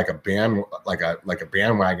sounding like a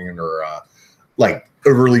bandwagon or like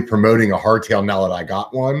overly promoting a hardtail now that I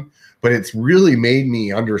got one, but it's really made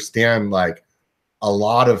me understand like a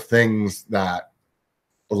lot of things, that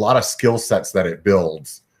a lot of skill sets that it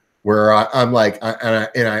builds, where I'm like,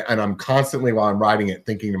 I'm constantly while I'm riding it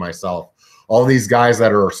thinking to myself, all these guys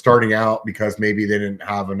that are starting out because maybe they didn't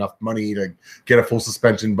have enough money to get a full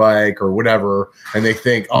suspension bike or whatever, and they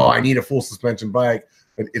think, oh, I need a full suspension bike,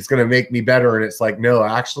 it's going to make me better. And it's like, no,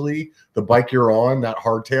 actually the bike you're on, that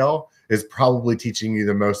hardtail, is probably teaching you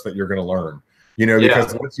the most that you're going to learn, you know,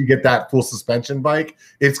 because once you get that full suspension bike,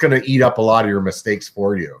 it's going to eat up a lot of your mistakes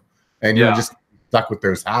for you. and you're just stuck with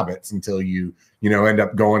those habits until you end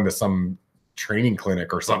up going to some training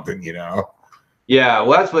clinic or something, Yeah,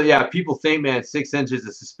 well, that's what. Yeah, people think, man, 6 inches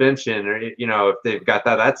of suspension, or if they've got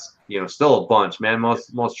that, that's still a bunch, man.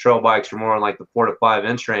 Most trail bikes are more on like the 4 to 5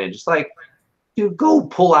 inch range. Just like, dude, go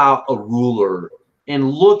pull out a ruler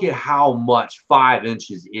and look at how much 5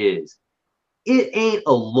 inches is. It ain't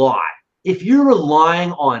a lot. If you're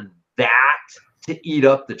relying on that to eat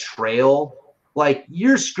up the trail, like,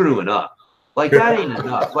 you're screwing up. Like, that ain't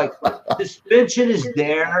enough. Like, suspension is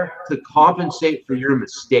there to compensate for your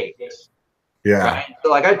mistakes. Yeah. Right?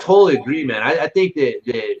 So, like, I totally agree, man. I think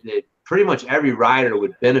that pretty much every rider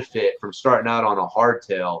would benefit from starting out on a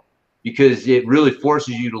hardtail, because it really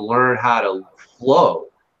forces you to learn how to flow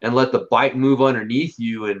and let the bike move underneath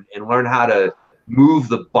you, and learn how to move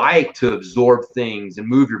the bike to absorb things and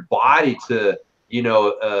move your body to,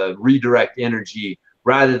 redirect energy,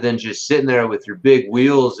 rather than just sitting there with your big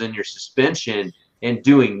wheels and your suspension and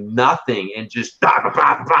doing nothing and just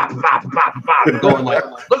and going like,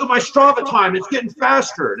 look at my Strava time, it's getting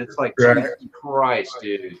faster. And it's like, Jesus Christ,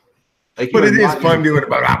 dude. Like, but it is fun doing it.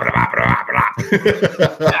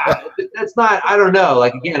 Yeah, that's not, I don't know.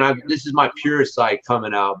 Like, again, this is my pure side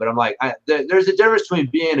coming out, but I'm like, there's a difference between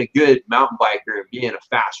being a good mountain biker and being a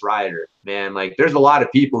fast rider, man. Like, there's a lot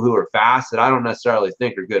of people who are fast that I don't necessarily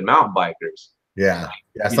think are good mountain bikers. Yeah,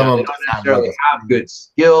 yeah. Some of them don't necessarily have good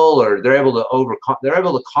skill, or they're able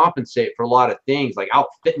to compensate for a lot of things, like out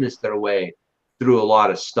fitness their way through a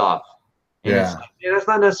lot of stuff. And that's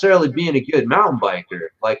not necessarily being a good mountain biker.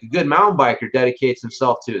 Like, a good mountain biker dedicates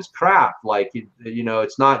himself to his craft. Like,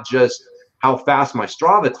 it's not just how fast my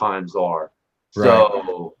Strava times are. Right.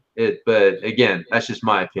 So but again, that's just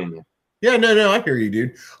my opinion. Yeah, no, I hear you,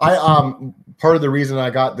 dude. Part of the reason I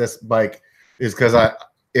got this bike is because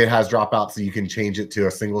it has dropouts, so you can change it to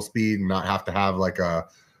a single speed and not have to have like a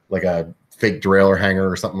fake derailleur hanger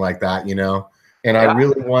or something like that, And I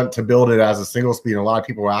really want to build it as a single speed. And a lot of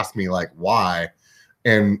people ask me, like, why?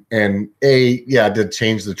 And to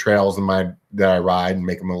change the trails that I ride and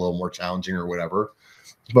make them a little more challenging or whatever.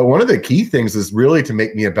 But one of the key things is really to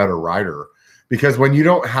make me a better rider, because when you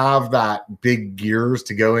don't have that big gears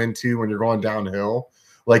to go into when you're going downhill,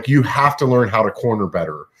 like, you have to learn how to corner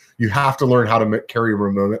better. You have to learn how to carry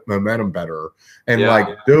momentum better. And like,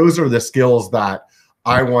 those are the skills that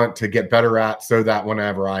I want to get better at, so that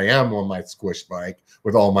whenever I am on my squish bike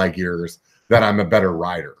with all my gears, that I'm a better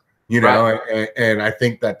rider, Right. And I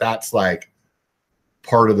think that that's like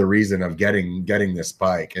part of the reason of getting this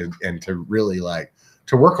bike, and to really like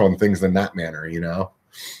to work on things in that manner,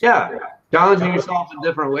 Yeah. Challenging yourself in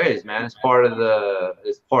different ways, man. It's part of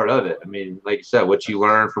it. I mean, like you said, what you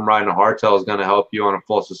learn from riding a hardtail is going to help you on a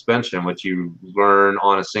full suspension. What you learn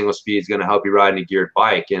on a single speed is going to help you ride a geared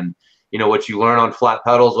bike. And what you learn on flat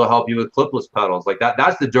pedals will help you with clipless pedals. Like,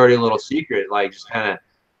 that's the dirty little secret. Like, just kind of,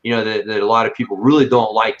 that a lot of people really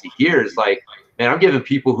don't like to hear is like, man, I'm giving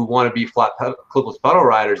people who want to be clipless pedal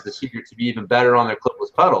riders the secret to be even better on their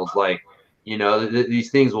clipless pedals. Like,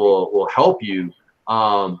 these things will help you.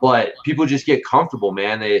 But people just get comfortable,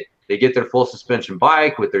 man. They get their full suspension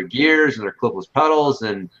bike with their gears and their clipless pedals,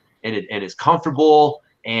 and it's comfortable,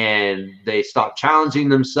 and they stop challenging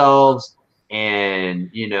themselves. And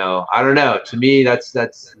I don't know. To me, that's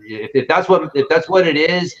if that's what it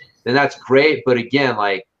is, then that's great. But again,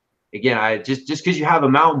 I just because you have a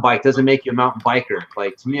mountain bike doesn't make you a mountain biker.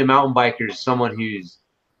 Like, to me, a mountain biker is someone who's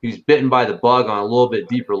bitten by the bug on a little bit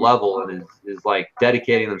deeper level, and is like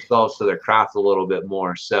dedicating themselves to their craft a little bit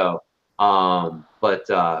more. So,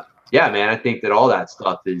 yeah, man, I think that all that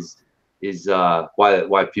stuff is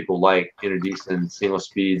why people like introducing single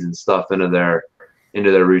speeds and stuff into their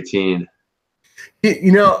routine.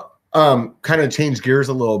 Kind of change gears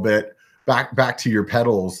a little bit, back to your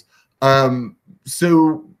pedals.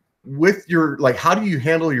 So with your, like, how do you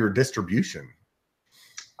handle your distribution?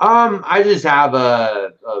 I just have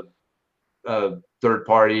a third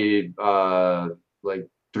party, like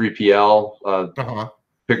 3PL,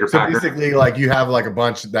 picker packer. Basically, like, you have like a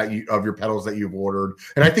bunch of your pedals that you've ordered,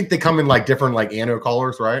 and I think they come in like different like anno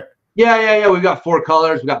colors, right? Yeah. We've got 4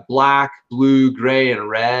 colors. We got black, blue, gray, and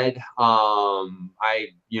red.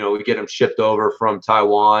 We get them shipped over from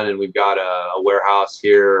Taiwan, and we've got a warehouse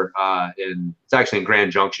here, it's actually in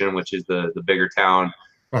Grand Junction, which is the bigger town,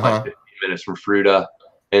 like 15 minutes from Fruita.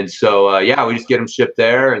 And so, we just get them shipped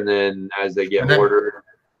there, and then as they get ordered,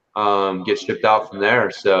 get shipped out from there.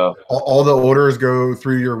 So all the orders go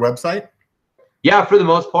through your website? Yeah, for the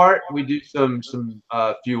most part, we do some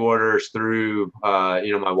few orders through,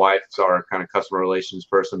 my wife's our kind of customer relations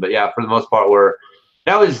person. But yeah, for the most part,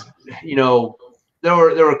 that was, there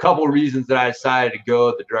were a couple of reasons that I decided to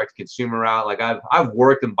go the direct to consumer route. Like I've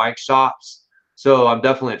worked in bike shops, so I'm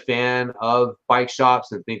definitely a fan of bike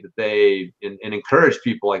shops and think that they and encourage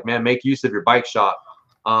people like, man, make use of your bike shop.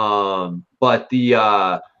 But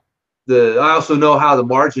I also know how the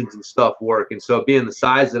margins and stuff work, and so being the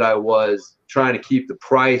size that I was, trying to keep the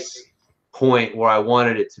price point where I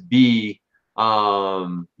wanted it to be,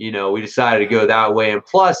 you know, we decided to go that way. And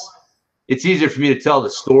plus, it's easier for me to tell the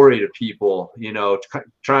story to people, you know,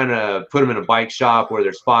 trying to put them in a bike shop where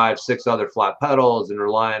there's 5, 6 other flat pedals and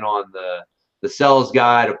relying on the sales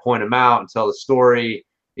guy to point them out and tell the story.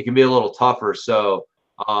 It can be a little tougher. So,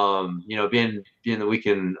 you know, being that we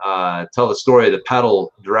can tell the story of the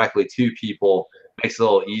pedal directly to people makes it a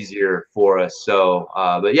little easier for us. So,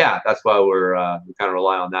 but yeah, that's why we kind of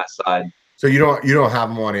rely on that side. So you don't have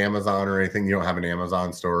them on Amazon or anything. You don't have an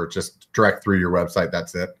Amazon store, just direct through your website.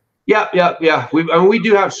 That's it. Yeah. We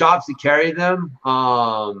do have shops that carry them.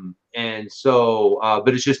 And so,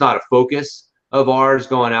 but it's just not a focus of ours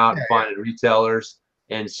going out and finding retailers.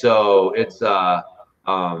 And so it's a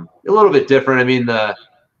little bit different. I mean,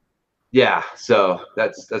 so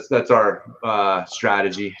that's our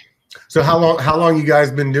strategy. So how long you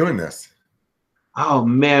guys been doing this? Oh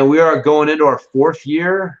man, we are going into our 4th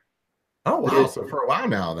year. Oh wow, so for a while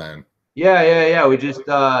now then. Yeah. We just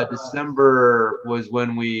December was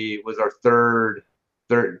when was our third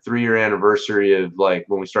 3-year anniversary of like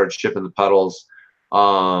when we started shipping the pedals.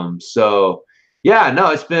 So yeah,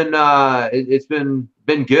 no, it's been good.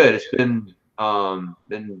 It's been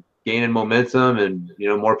gaining momentum, and you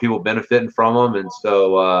know, more people benefiting from them, and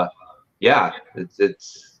so yeah,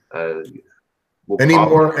 it's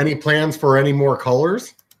any plans for any more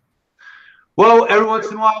colors? Well, every once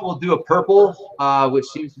in a while we'll do a purple, which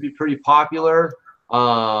seems to be pretty popular.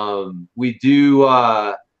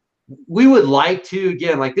 We would like to,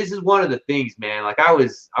 again, like this is one of the things, man. Like I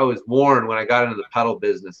was warned when I got into the pedal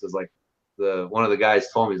business, is like one of the guys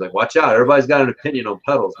told me, he's like, watch out, everybody's got an opinion on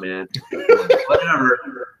pedals, man.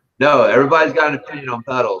 Whatever. No, everybody's got an opinion on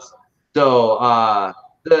pedals. So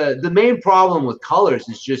the main problem with colors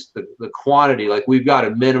is just the quantity. Like we've got a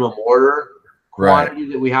minimum order quantity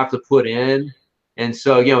that we have to put in, and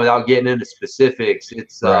so again, without getting into specifics,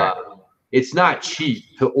 it's not cheap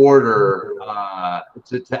to order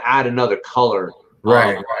to add another color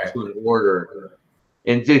to an order.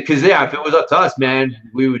 And because if it was up to us, man,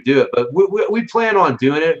 we would do it. But we plan on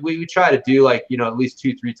doing it. We try to do, like, you know, at least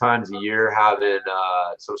 2-3 times a year, having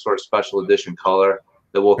some sort of special edition color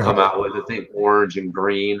that we'll come out with. I think orange and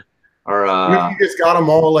green. Or you just got them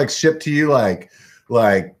all like shipped to you, like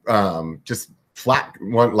just flat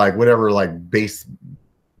one, like whatever, like base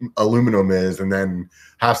aluminum is, and then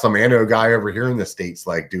have some anode guy over here in the States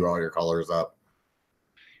like do all your colors up.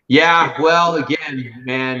 Yeah, well, again,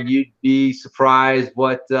 man, you'd be surprised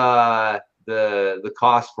what the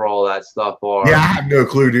cost for all that stuff are. Yeah, I have no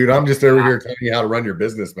clue, dude. I'm just over here telling you how to run your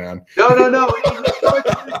business, man. No.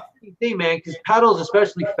 Thing, man, because pedals,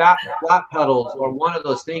 especially flat pedals, are one of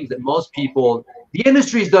those things that most people, the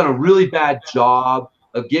industry's done a really bad job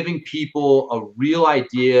of giving people a real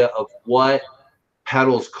idea of what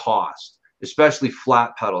pedals cost, especially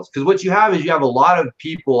flat pedals. Because what you have is you have a lot of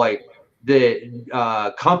people, like the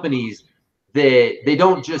companies, that they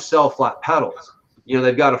don't just sell flat pedals. You know,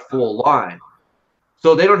 they've got a full line.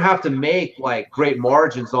 So they don't have to make like great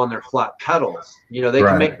margins on their flat pedals. You know, they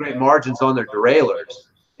can make great margins on their derailleurs,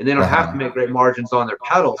 and they don't have to make great margins on their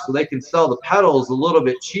pedals. So they can sell the pedals a little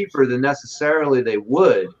bit cheaper than necessarily they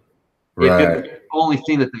would if it was the only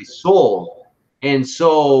thing that they sold. And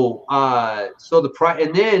so so the price,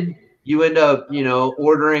 and then you end up, you know,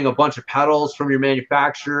 ordering a bunch of pedals from your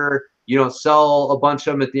manufacturer. You don't sell a bunch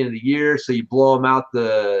of them at the end of the year, so you blow them out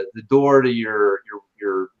the door to your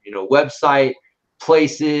you know, website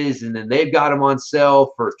places, and then they've got them on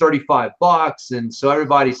sale for $35, and so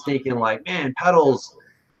everybody's thinking like, man, pedals,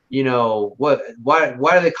 you know, why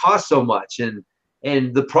do they cost so much?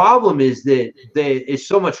 And the problem is that it's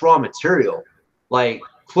so much raw material. Like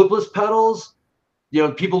clipless pedals, you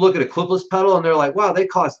know, people look at a clipless pedal and they're like, wow, they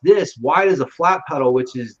cost this. Why does a flat pedal,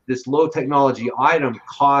 which is this low technology item,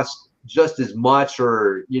 cost just as much,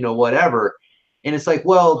 or, you know, whatever? And it's like,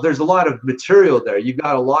 well, there's a lot of material there. You've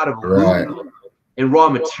got a lot of aluminum and raw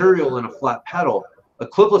material in a flat pedal. A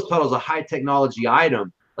clipless pedal is a high technology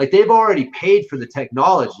item. Like they've already paid for the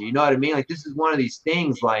technology. You know what I mean? Like this is one of these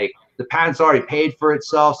things, like the patent's already paid for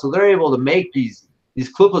itself. So they're able to make these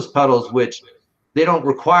clipless pedals, which they don't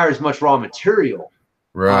require as much raw material.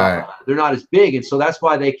 They're not as big. And so that's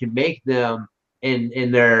why they can make them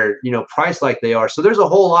in their, you know, price like they are. So there's a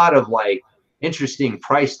whole lot of like interesting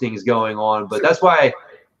price things going on. But that's why,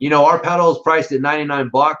 you know, our pedal is priced at 99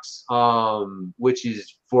 bucks, which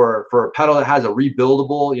is for a pedal that has a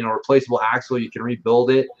rebuildable, you know, replaceable axle. You can rebuild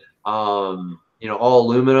it. You know, all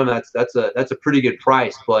aluminum. That's a pretty good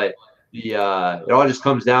price. But it all just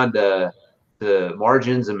comes down to the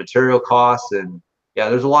margins and material costs. And yeah,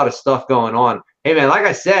 there's a lot of stuff going on. Hey man, like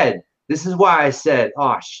I said, this is why I said,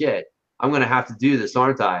 oh shit, I'm gonna have to do this,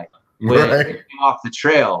 aren't I? When getting off the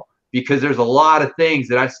trail. Because there's a lot of things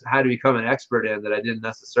that I had to become an expert in that I didn't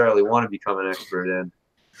necessarily want to become an expert in.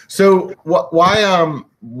 So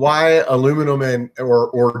why aluminum, and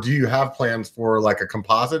or do you have plans for like a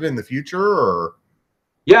composite in the future? Or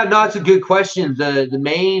yeah, no, it's a good question. The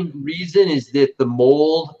main reason is that the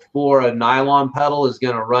mold for a nylon pedal is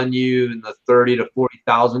going to run you in the $30,000 to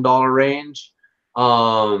 $40,000 range.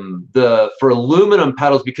 For aluminum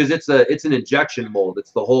pedals, because it's an injection mold.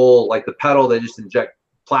 It's the whole, like the pedal, they just inject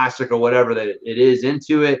plastic or whatever that it is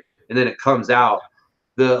into it, and then it comes out.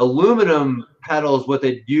 The aluminum pedals, what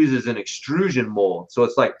they use is an extrusion mold, so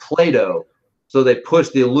it's like Play-Doh. So they push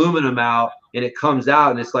the aluminum out and it comes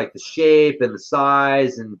out, and it's like the shape and the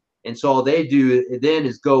size, and so all they do then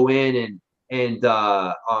is go in and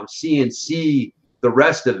CNC the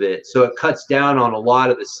rest of it. So it cuts down on a lot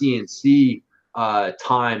of the CNC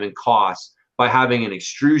time and cost by having an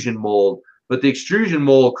extrusion mold. But the extrusion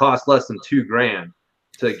mold costs less than $2,000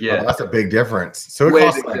 to get. Oh, that's a big difference. So it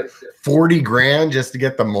costs like 40 grand just to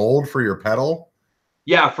get the mold for your pedal.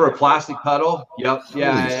 Yeah, for a plastic pedal. Yep.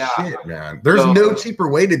 Yeah. Holy shit, man. There's no cheaper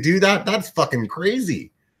way to do that. That's fucking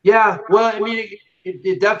crazy. Yeah. Well, I mean,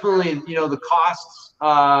 it definitely, you know, the costs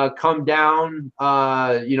come down.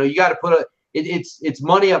 You know, you got to put it's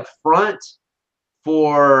money up front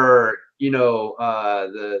for, you know,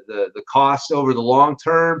 the costs over the long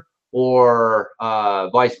term, or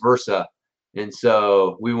vice versa. And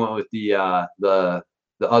so we went with the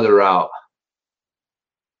other route.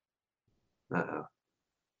 Uh-oh.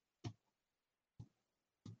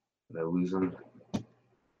 Did I lose him?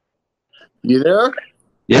 You there?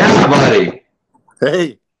 Yeah, buddy.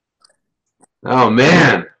 Hey. Oh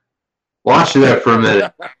man, lost you there for a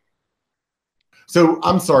minute. So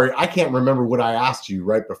I'm sorry, I can't remember what I asked you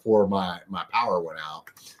right before my power went out.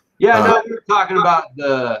 Yeah, no, we were talking about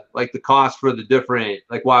the cost for the different,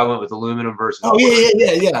 like why I went with aluminum versus. Oh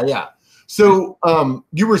yeah. So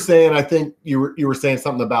you were saying, I think you were saying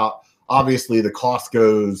something about, obviously the cost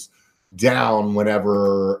goes down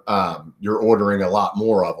whenever you're ordering a lot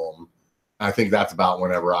more of them. I think that's about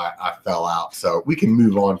whenever I fell out. So we can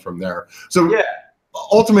move on from there. So yeah,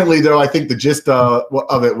 ultimately though, I think the gist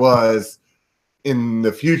of it was, in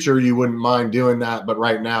the future you wouldn't mind doing that, but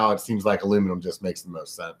right now it seems like aluminum just makes the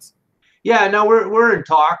most sense. Yeah, no, we're in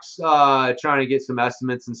talks, trying to get some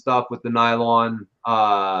estimates and stuff with the nylon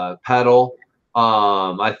pedal.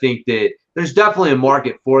 I think that there's definitely a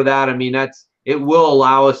market for that. I mean, it will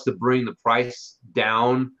allow us to bring the price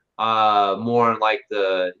down more in like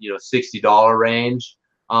the, you know, $60 range.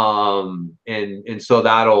 And so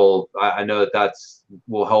I know that's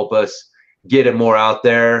will help us get it more out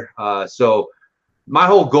there. So my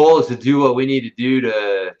whole goal is to do what we need to do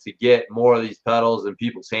to get more of these pedals in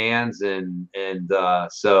people's hands, and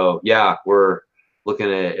so yeah, we're looking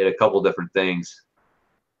at a couple different things.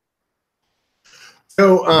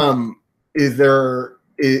 So is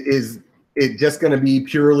it just going to be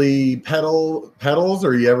purely pedals, or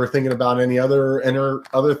are you ever thinking about any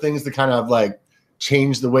other things to kind of like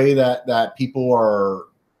change the way that people are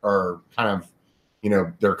kind of, you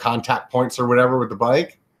know, their contact points or whatever with the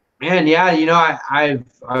bike? Man, yeah, you know, I've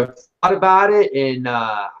thought about it, and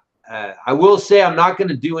I will say I'm not going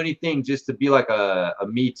to do anything just to be like a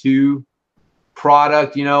Me Too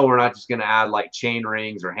product. You know, we're not just going to add like chain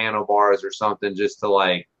rings or handlebars or something just to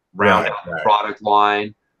like round out the product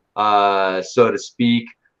line, so to speak.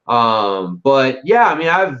 But yeah, I mean,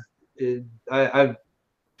 I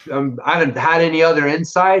haven't had any other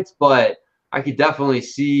insights, but I could definitely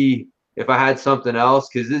see if I had something else,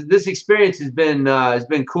 because this experience has been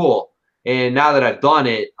cool. And now that I've done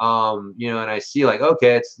it, you know, and I see like,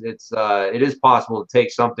 okay, it is possible to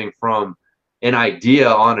take something from an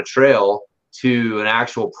idea on a trail to an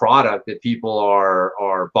actual product that people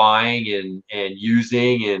are buying and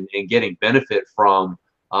using and getting benefit from.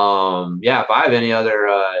 Yeah, if I have any other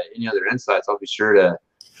insights, I'll be sure to.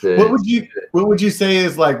 What would you say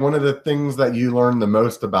is like one of the things that you learned the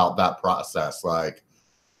most about that process? Like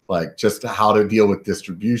just how to deal with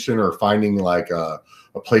distribution, or finding like a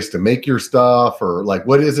place to make your stuff, or like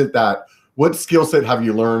what skill set have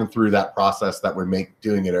you learned through that process that would make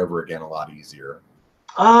doing it over again a lot easier?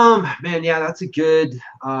 Man, yeah, that's a good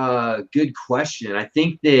question. I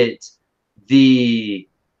think that the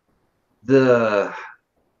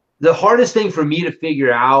the hardest thing for me to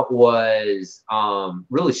figure out was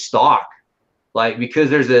really stock, like, because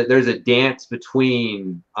there's a dance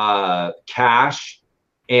between cash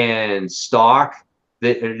and stock,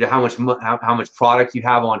 that how much product you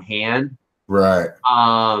have on hand. Right.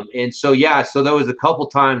 And so, yeah, so there was a couple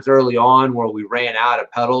times early on where we ran out of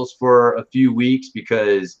pedals for a few weeks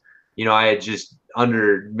because, you know, I had just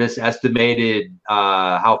misestimated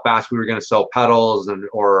how fast we were going to sell pedals,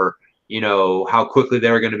 or, you know, how quickly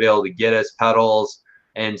they were going to be able to get us pedals.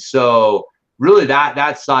 And so really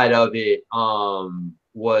that side of it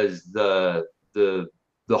was the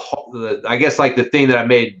I guess, like, the thing that I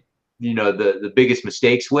made, you know, the biggest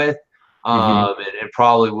mistakes with. And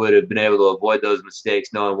probably would have been able to avoid those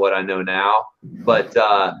mistakes knowing what I know now. But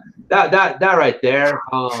that right there,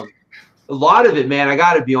 a lot of it, man, I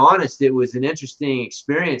got to be honest, it was an interesting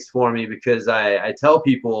experience for me, because I tell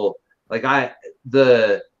people, like,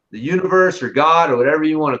 the universe or God or whatever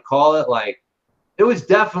you want to call it, like, it was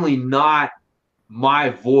definitely not my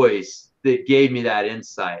voice that gave me that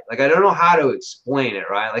insight. Like, I don't know how to explain it,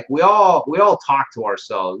 right? Like, we all talk to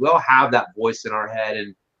ourselves. We all have that voice in our head,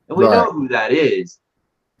 and we know who that is.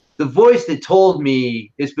 The voice that told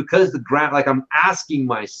me is because like, I'm asking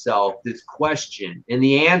myself this question, and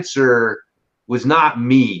the answer was not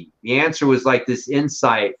me. The answer was like this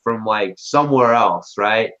insight from, like, somewhere else,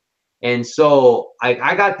 right? And so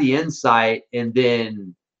I got the insight, and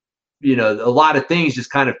then, you know, a lot of things just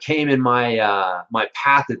kind of came in my my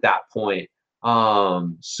path at that point.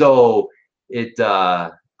 So yeah.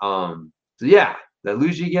 Did I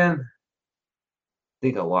lose you again? I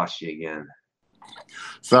think I lost you again.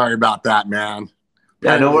 Sorry about that, man.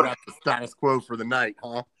 Yeah, no, that's the status quo for the night,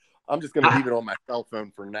 huh? I'm just gonna leave it on my cell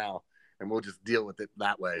phone for now, and we'll just deal with it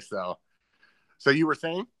that way. So you were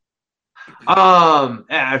saying?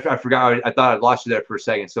 I forgot. I thought I lost you there for a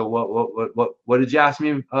second. So what did you ask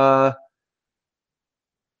me?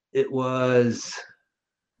 It was.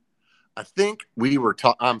 I think we were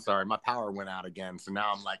talking. I'm sorry, my power went out again. So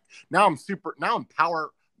now I'm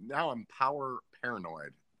power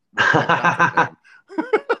paranoid.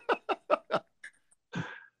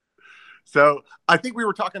 So I think we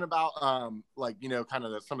were talking about like, you know, kind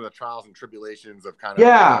of some of the trials and tribulations of kind of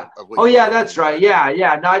that's right.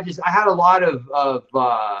 Yeah. No, I had a lot of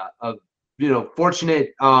you know,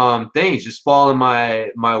 fortunate things just fall in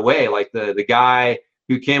my way. Like the guy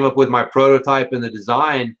who came up with my prototype and the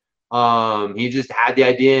design, he just had the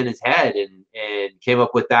idea in his head and came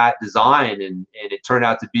up with that design, and it turned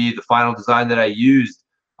out to be the final design that I used.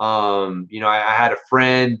 You know, I had a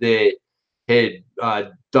friend that had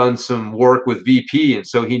done some work with VP, and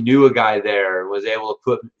so he knew a guy there and was able to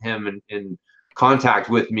put him in contact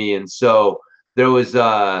with me. And so there was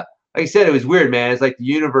like I said, it was weird, man. It's like the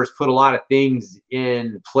universe put a lot of things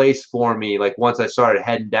in place for me, like, once I started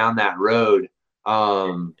heading down that road.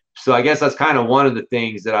 So I guess that's kind of one of the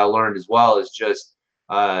things that I learned as well, is just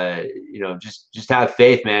you know, just have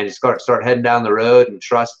faith, man. Just start heading down the road and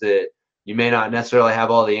trust that you may not necessarily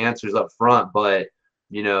have all the answers up front, but,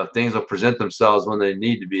 you know, things will present themselves when they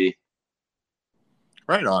need to be.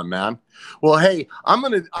 Right on, man. Well, hey, I'm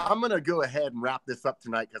gonna go ahead and wrap this up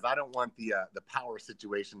tonight, because I don't want the power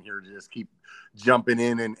situation here to just keep jumping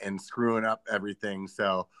in and screwing up everything.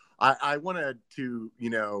 So I wanted to, you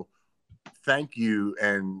know, thank you,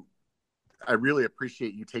 and I really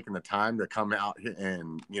appreciate you taking the time to come out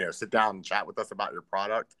and, you know, sit down and chat with us about your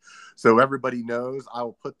product. So everybody knows, I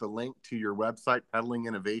will put the link to your website,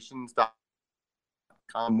 pedalinginnovations.com,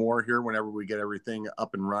 more here whenever we get everything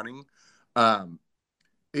up and running.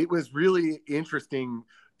 It was really interesting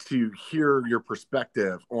to hear your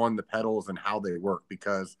perspective on the pedals and how they work,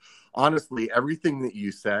 because honestly, everything that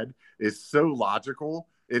you said is so logical.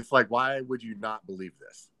 It's like, why would you not believe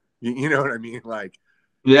this? You know what I mean? Like,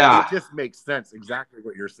 yeah, it just makes sense, exactly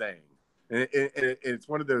what you're saying. And it's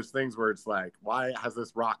one of those things where it's like, why has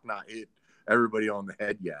this rock not hit everybody on the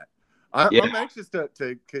head yet? I'm anxious to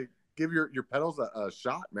give your pedals a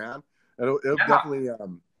shot, man. It'll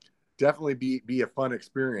definitely be a fun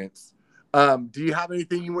experience. Do you have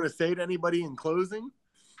anything you want to say to anybody in closing?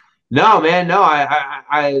 No, man, no.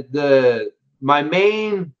 My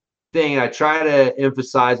main thing I try to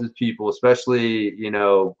emphasize with people, especially, you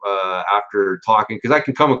know, after talking, because I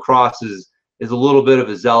can come across as a little bit of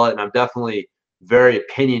a zealot, and I'm definitely very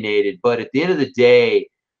opinionated. But at the end of the day,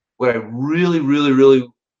 what I really, really, really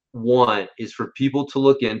want is for people to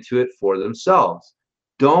look into it for themselves.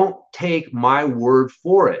 Don't take my word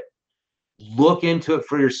for it. Look into it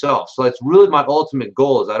for yourself. So that's really my ultimate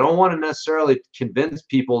goal. Is I don't want to necessarily convince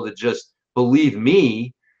people to just believe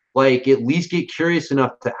me. Like, at least get curious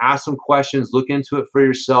enough to ask some questions, look into it for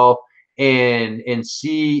yourself, and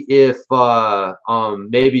see if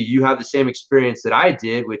maybe you have the same experience that I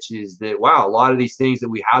did, which is that, wow, a lot of these things that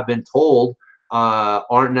we have been told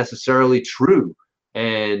aren't necessarily true.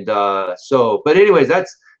 And but anyways,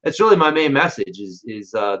 that's really my main message is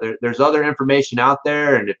there's other information out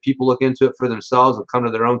there, and if people look into it for themselves and come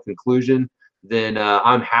to their own conclusion, then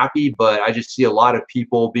I'm happy. But I just see a lot of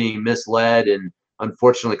people being misled and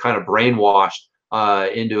unfortunately kind of brainwashed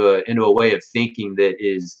into a way of thinking that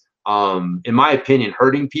is, in my opinion,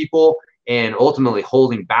 hurting people and ultimately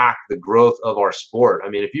holding back the growth of our sport. I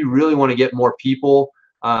mean, if you really want to get more people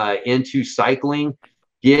into cycling,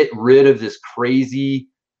 get rid of this crazy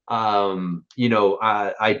idea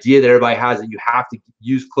that everybody has that you have to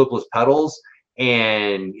use clipless pedals,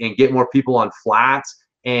 and get more people on flats,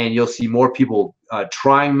 and you'll see more people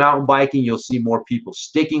trying mountain biking. You'll see more people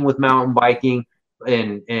sticking with mountain biking,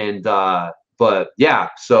 but yeah,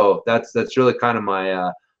 so that's really kind of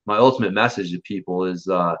my my ultimate message to people is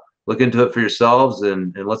look into it for yourselves,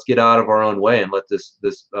 and let's get out of our own way and let this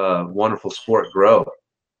wonderful sport grow.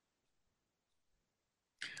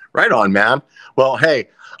 Right on, man. Well, hey,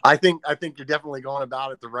 I think you're definitely going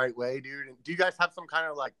about it the right way, dude. And do you guys have some kind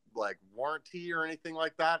of like warranty or anything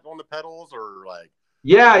like that on the pedals, or like?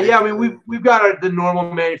 Yeah. I mean, we've got the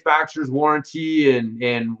normal manufacturer's warranty,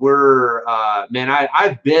 and we're man,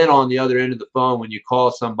 I've been on the other end of the phone when you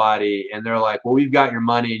call somebody and they're like, well, we've got your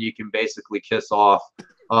money and you can basically kiss off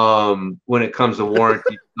when it comes to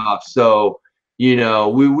warranty stuff. So,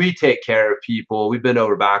 we take care of people. We've been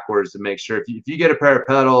over backwards to make sure if you get a pair of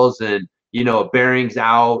pedals and a bearing's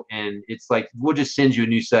out, and it's like, we'll just send you a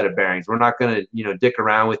new set of bearings. We're not going to dick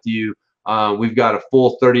around with you. We've got a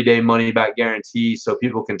full 30-day money back guarantee, so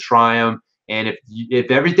people can try them. And if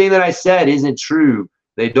everything that I said isn't true,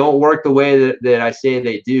 they don't work the way that I say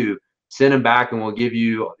they do, send them back and we'll give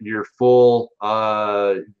you your full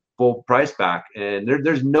price back. And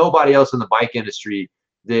there's nobody else in the bike industry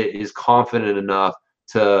that is confident enough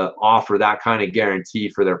to offer that kind of guarantee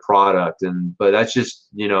for their product. But that's just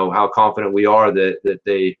how confident we are that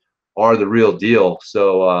they are the real deal.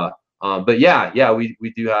 So but yeah,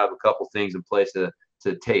 we do have a couple things in place to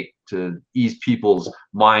ease people's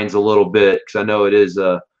minds a little bit, because I know it is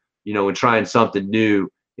when trying something new,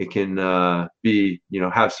 it can be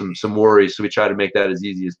have some worries, so we try to make that as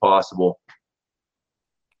easy as possible.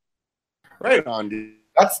 Right on, dude.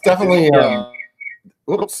 That's definitely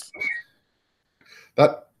whoops.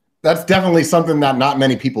 That's definitely something that not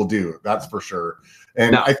many people do. That's for sure.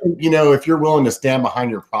 And no. I think, if you're willing to stand behind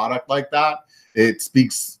your product like that, it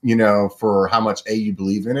speaks, for how much A, you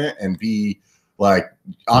believe in it, and B, like,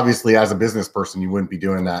 obviously as a business person, you wouldn't be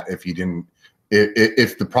doing that if you didn't,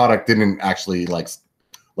 if the product didn't actually like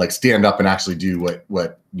stand up and actually do what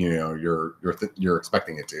you're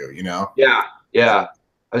expecting it to, Yeah.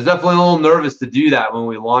 I was definitely a little nervous to do that when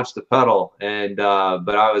we launched the pedal, and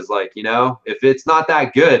but I was like, if it's not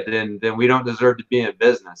that good, then we don't deserve to be in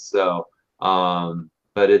business. So,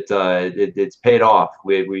 but it's paid off.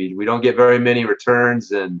 We don't get very many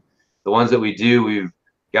returns, and the ones that we do, we've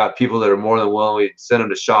got people that are more than willing. We send them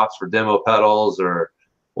to shops for demo pedals or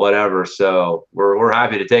whatever. So we're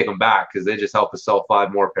happy to take them back because they just help us sell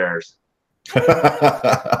 5 more pairs.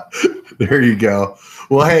 There you go.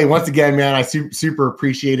 Well, hey, once again, man, I super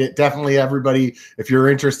appreciate it. Definitely, everybody, if you're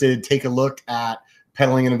interested, take a look at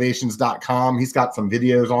pedalinginnovations.com. He's got some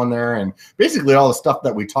videos on there and basically all the stuff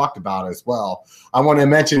that we talked about as well. I want to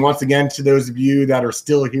mention once again to those of you that are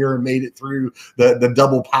still here and made it through the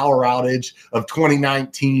double power outage of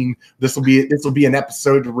 2019. This will be an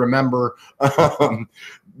episode to remember.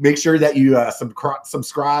 Make sure that you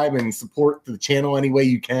subscribe and support the channel any way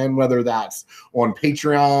you can, whether that's on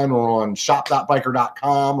Patreon or on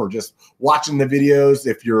shop.biker.com or just watching the videos.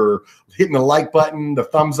 If you're hitting the like button, the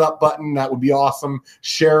thumbs up button, that would be awesome.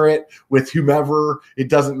 Share it with whomever. It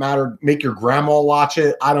doesn't matter. Make your grandma watch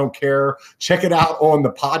it. I don't care. Check it out on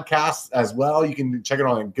the podcast as well. You can check it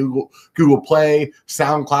on Google Play,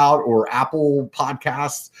 SoundCloud, or Apple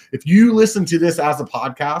Podcasts. If you listen to this as a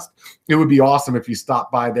podcast, it would be awesome if you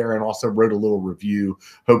stopped by there and also wrote a little review,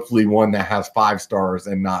 hopefully one that has 5 stars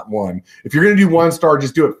and not 1. If you're going to do 1 star,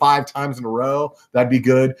 just do it 5 times in a row. That'd be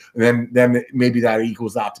good. And then maybe that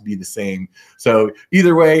equals out to be the same. So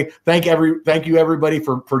either way, thank you everybody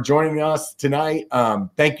for joining us tonight.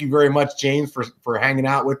 Thank you very much, James, for hanging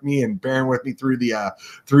out with me and bearing with me through the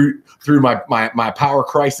through my power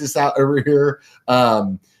crisis out over here.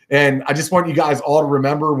 And I just want you guys all to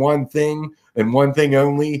remember one thing and one thing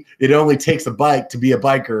only. It only takes a bike to be a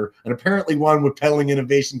biker, and apparently one with Pedaling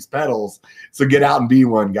Innovations pedals. So get out and be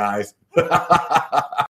one, guys.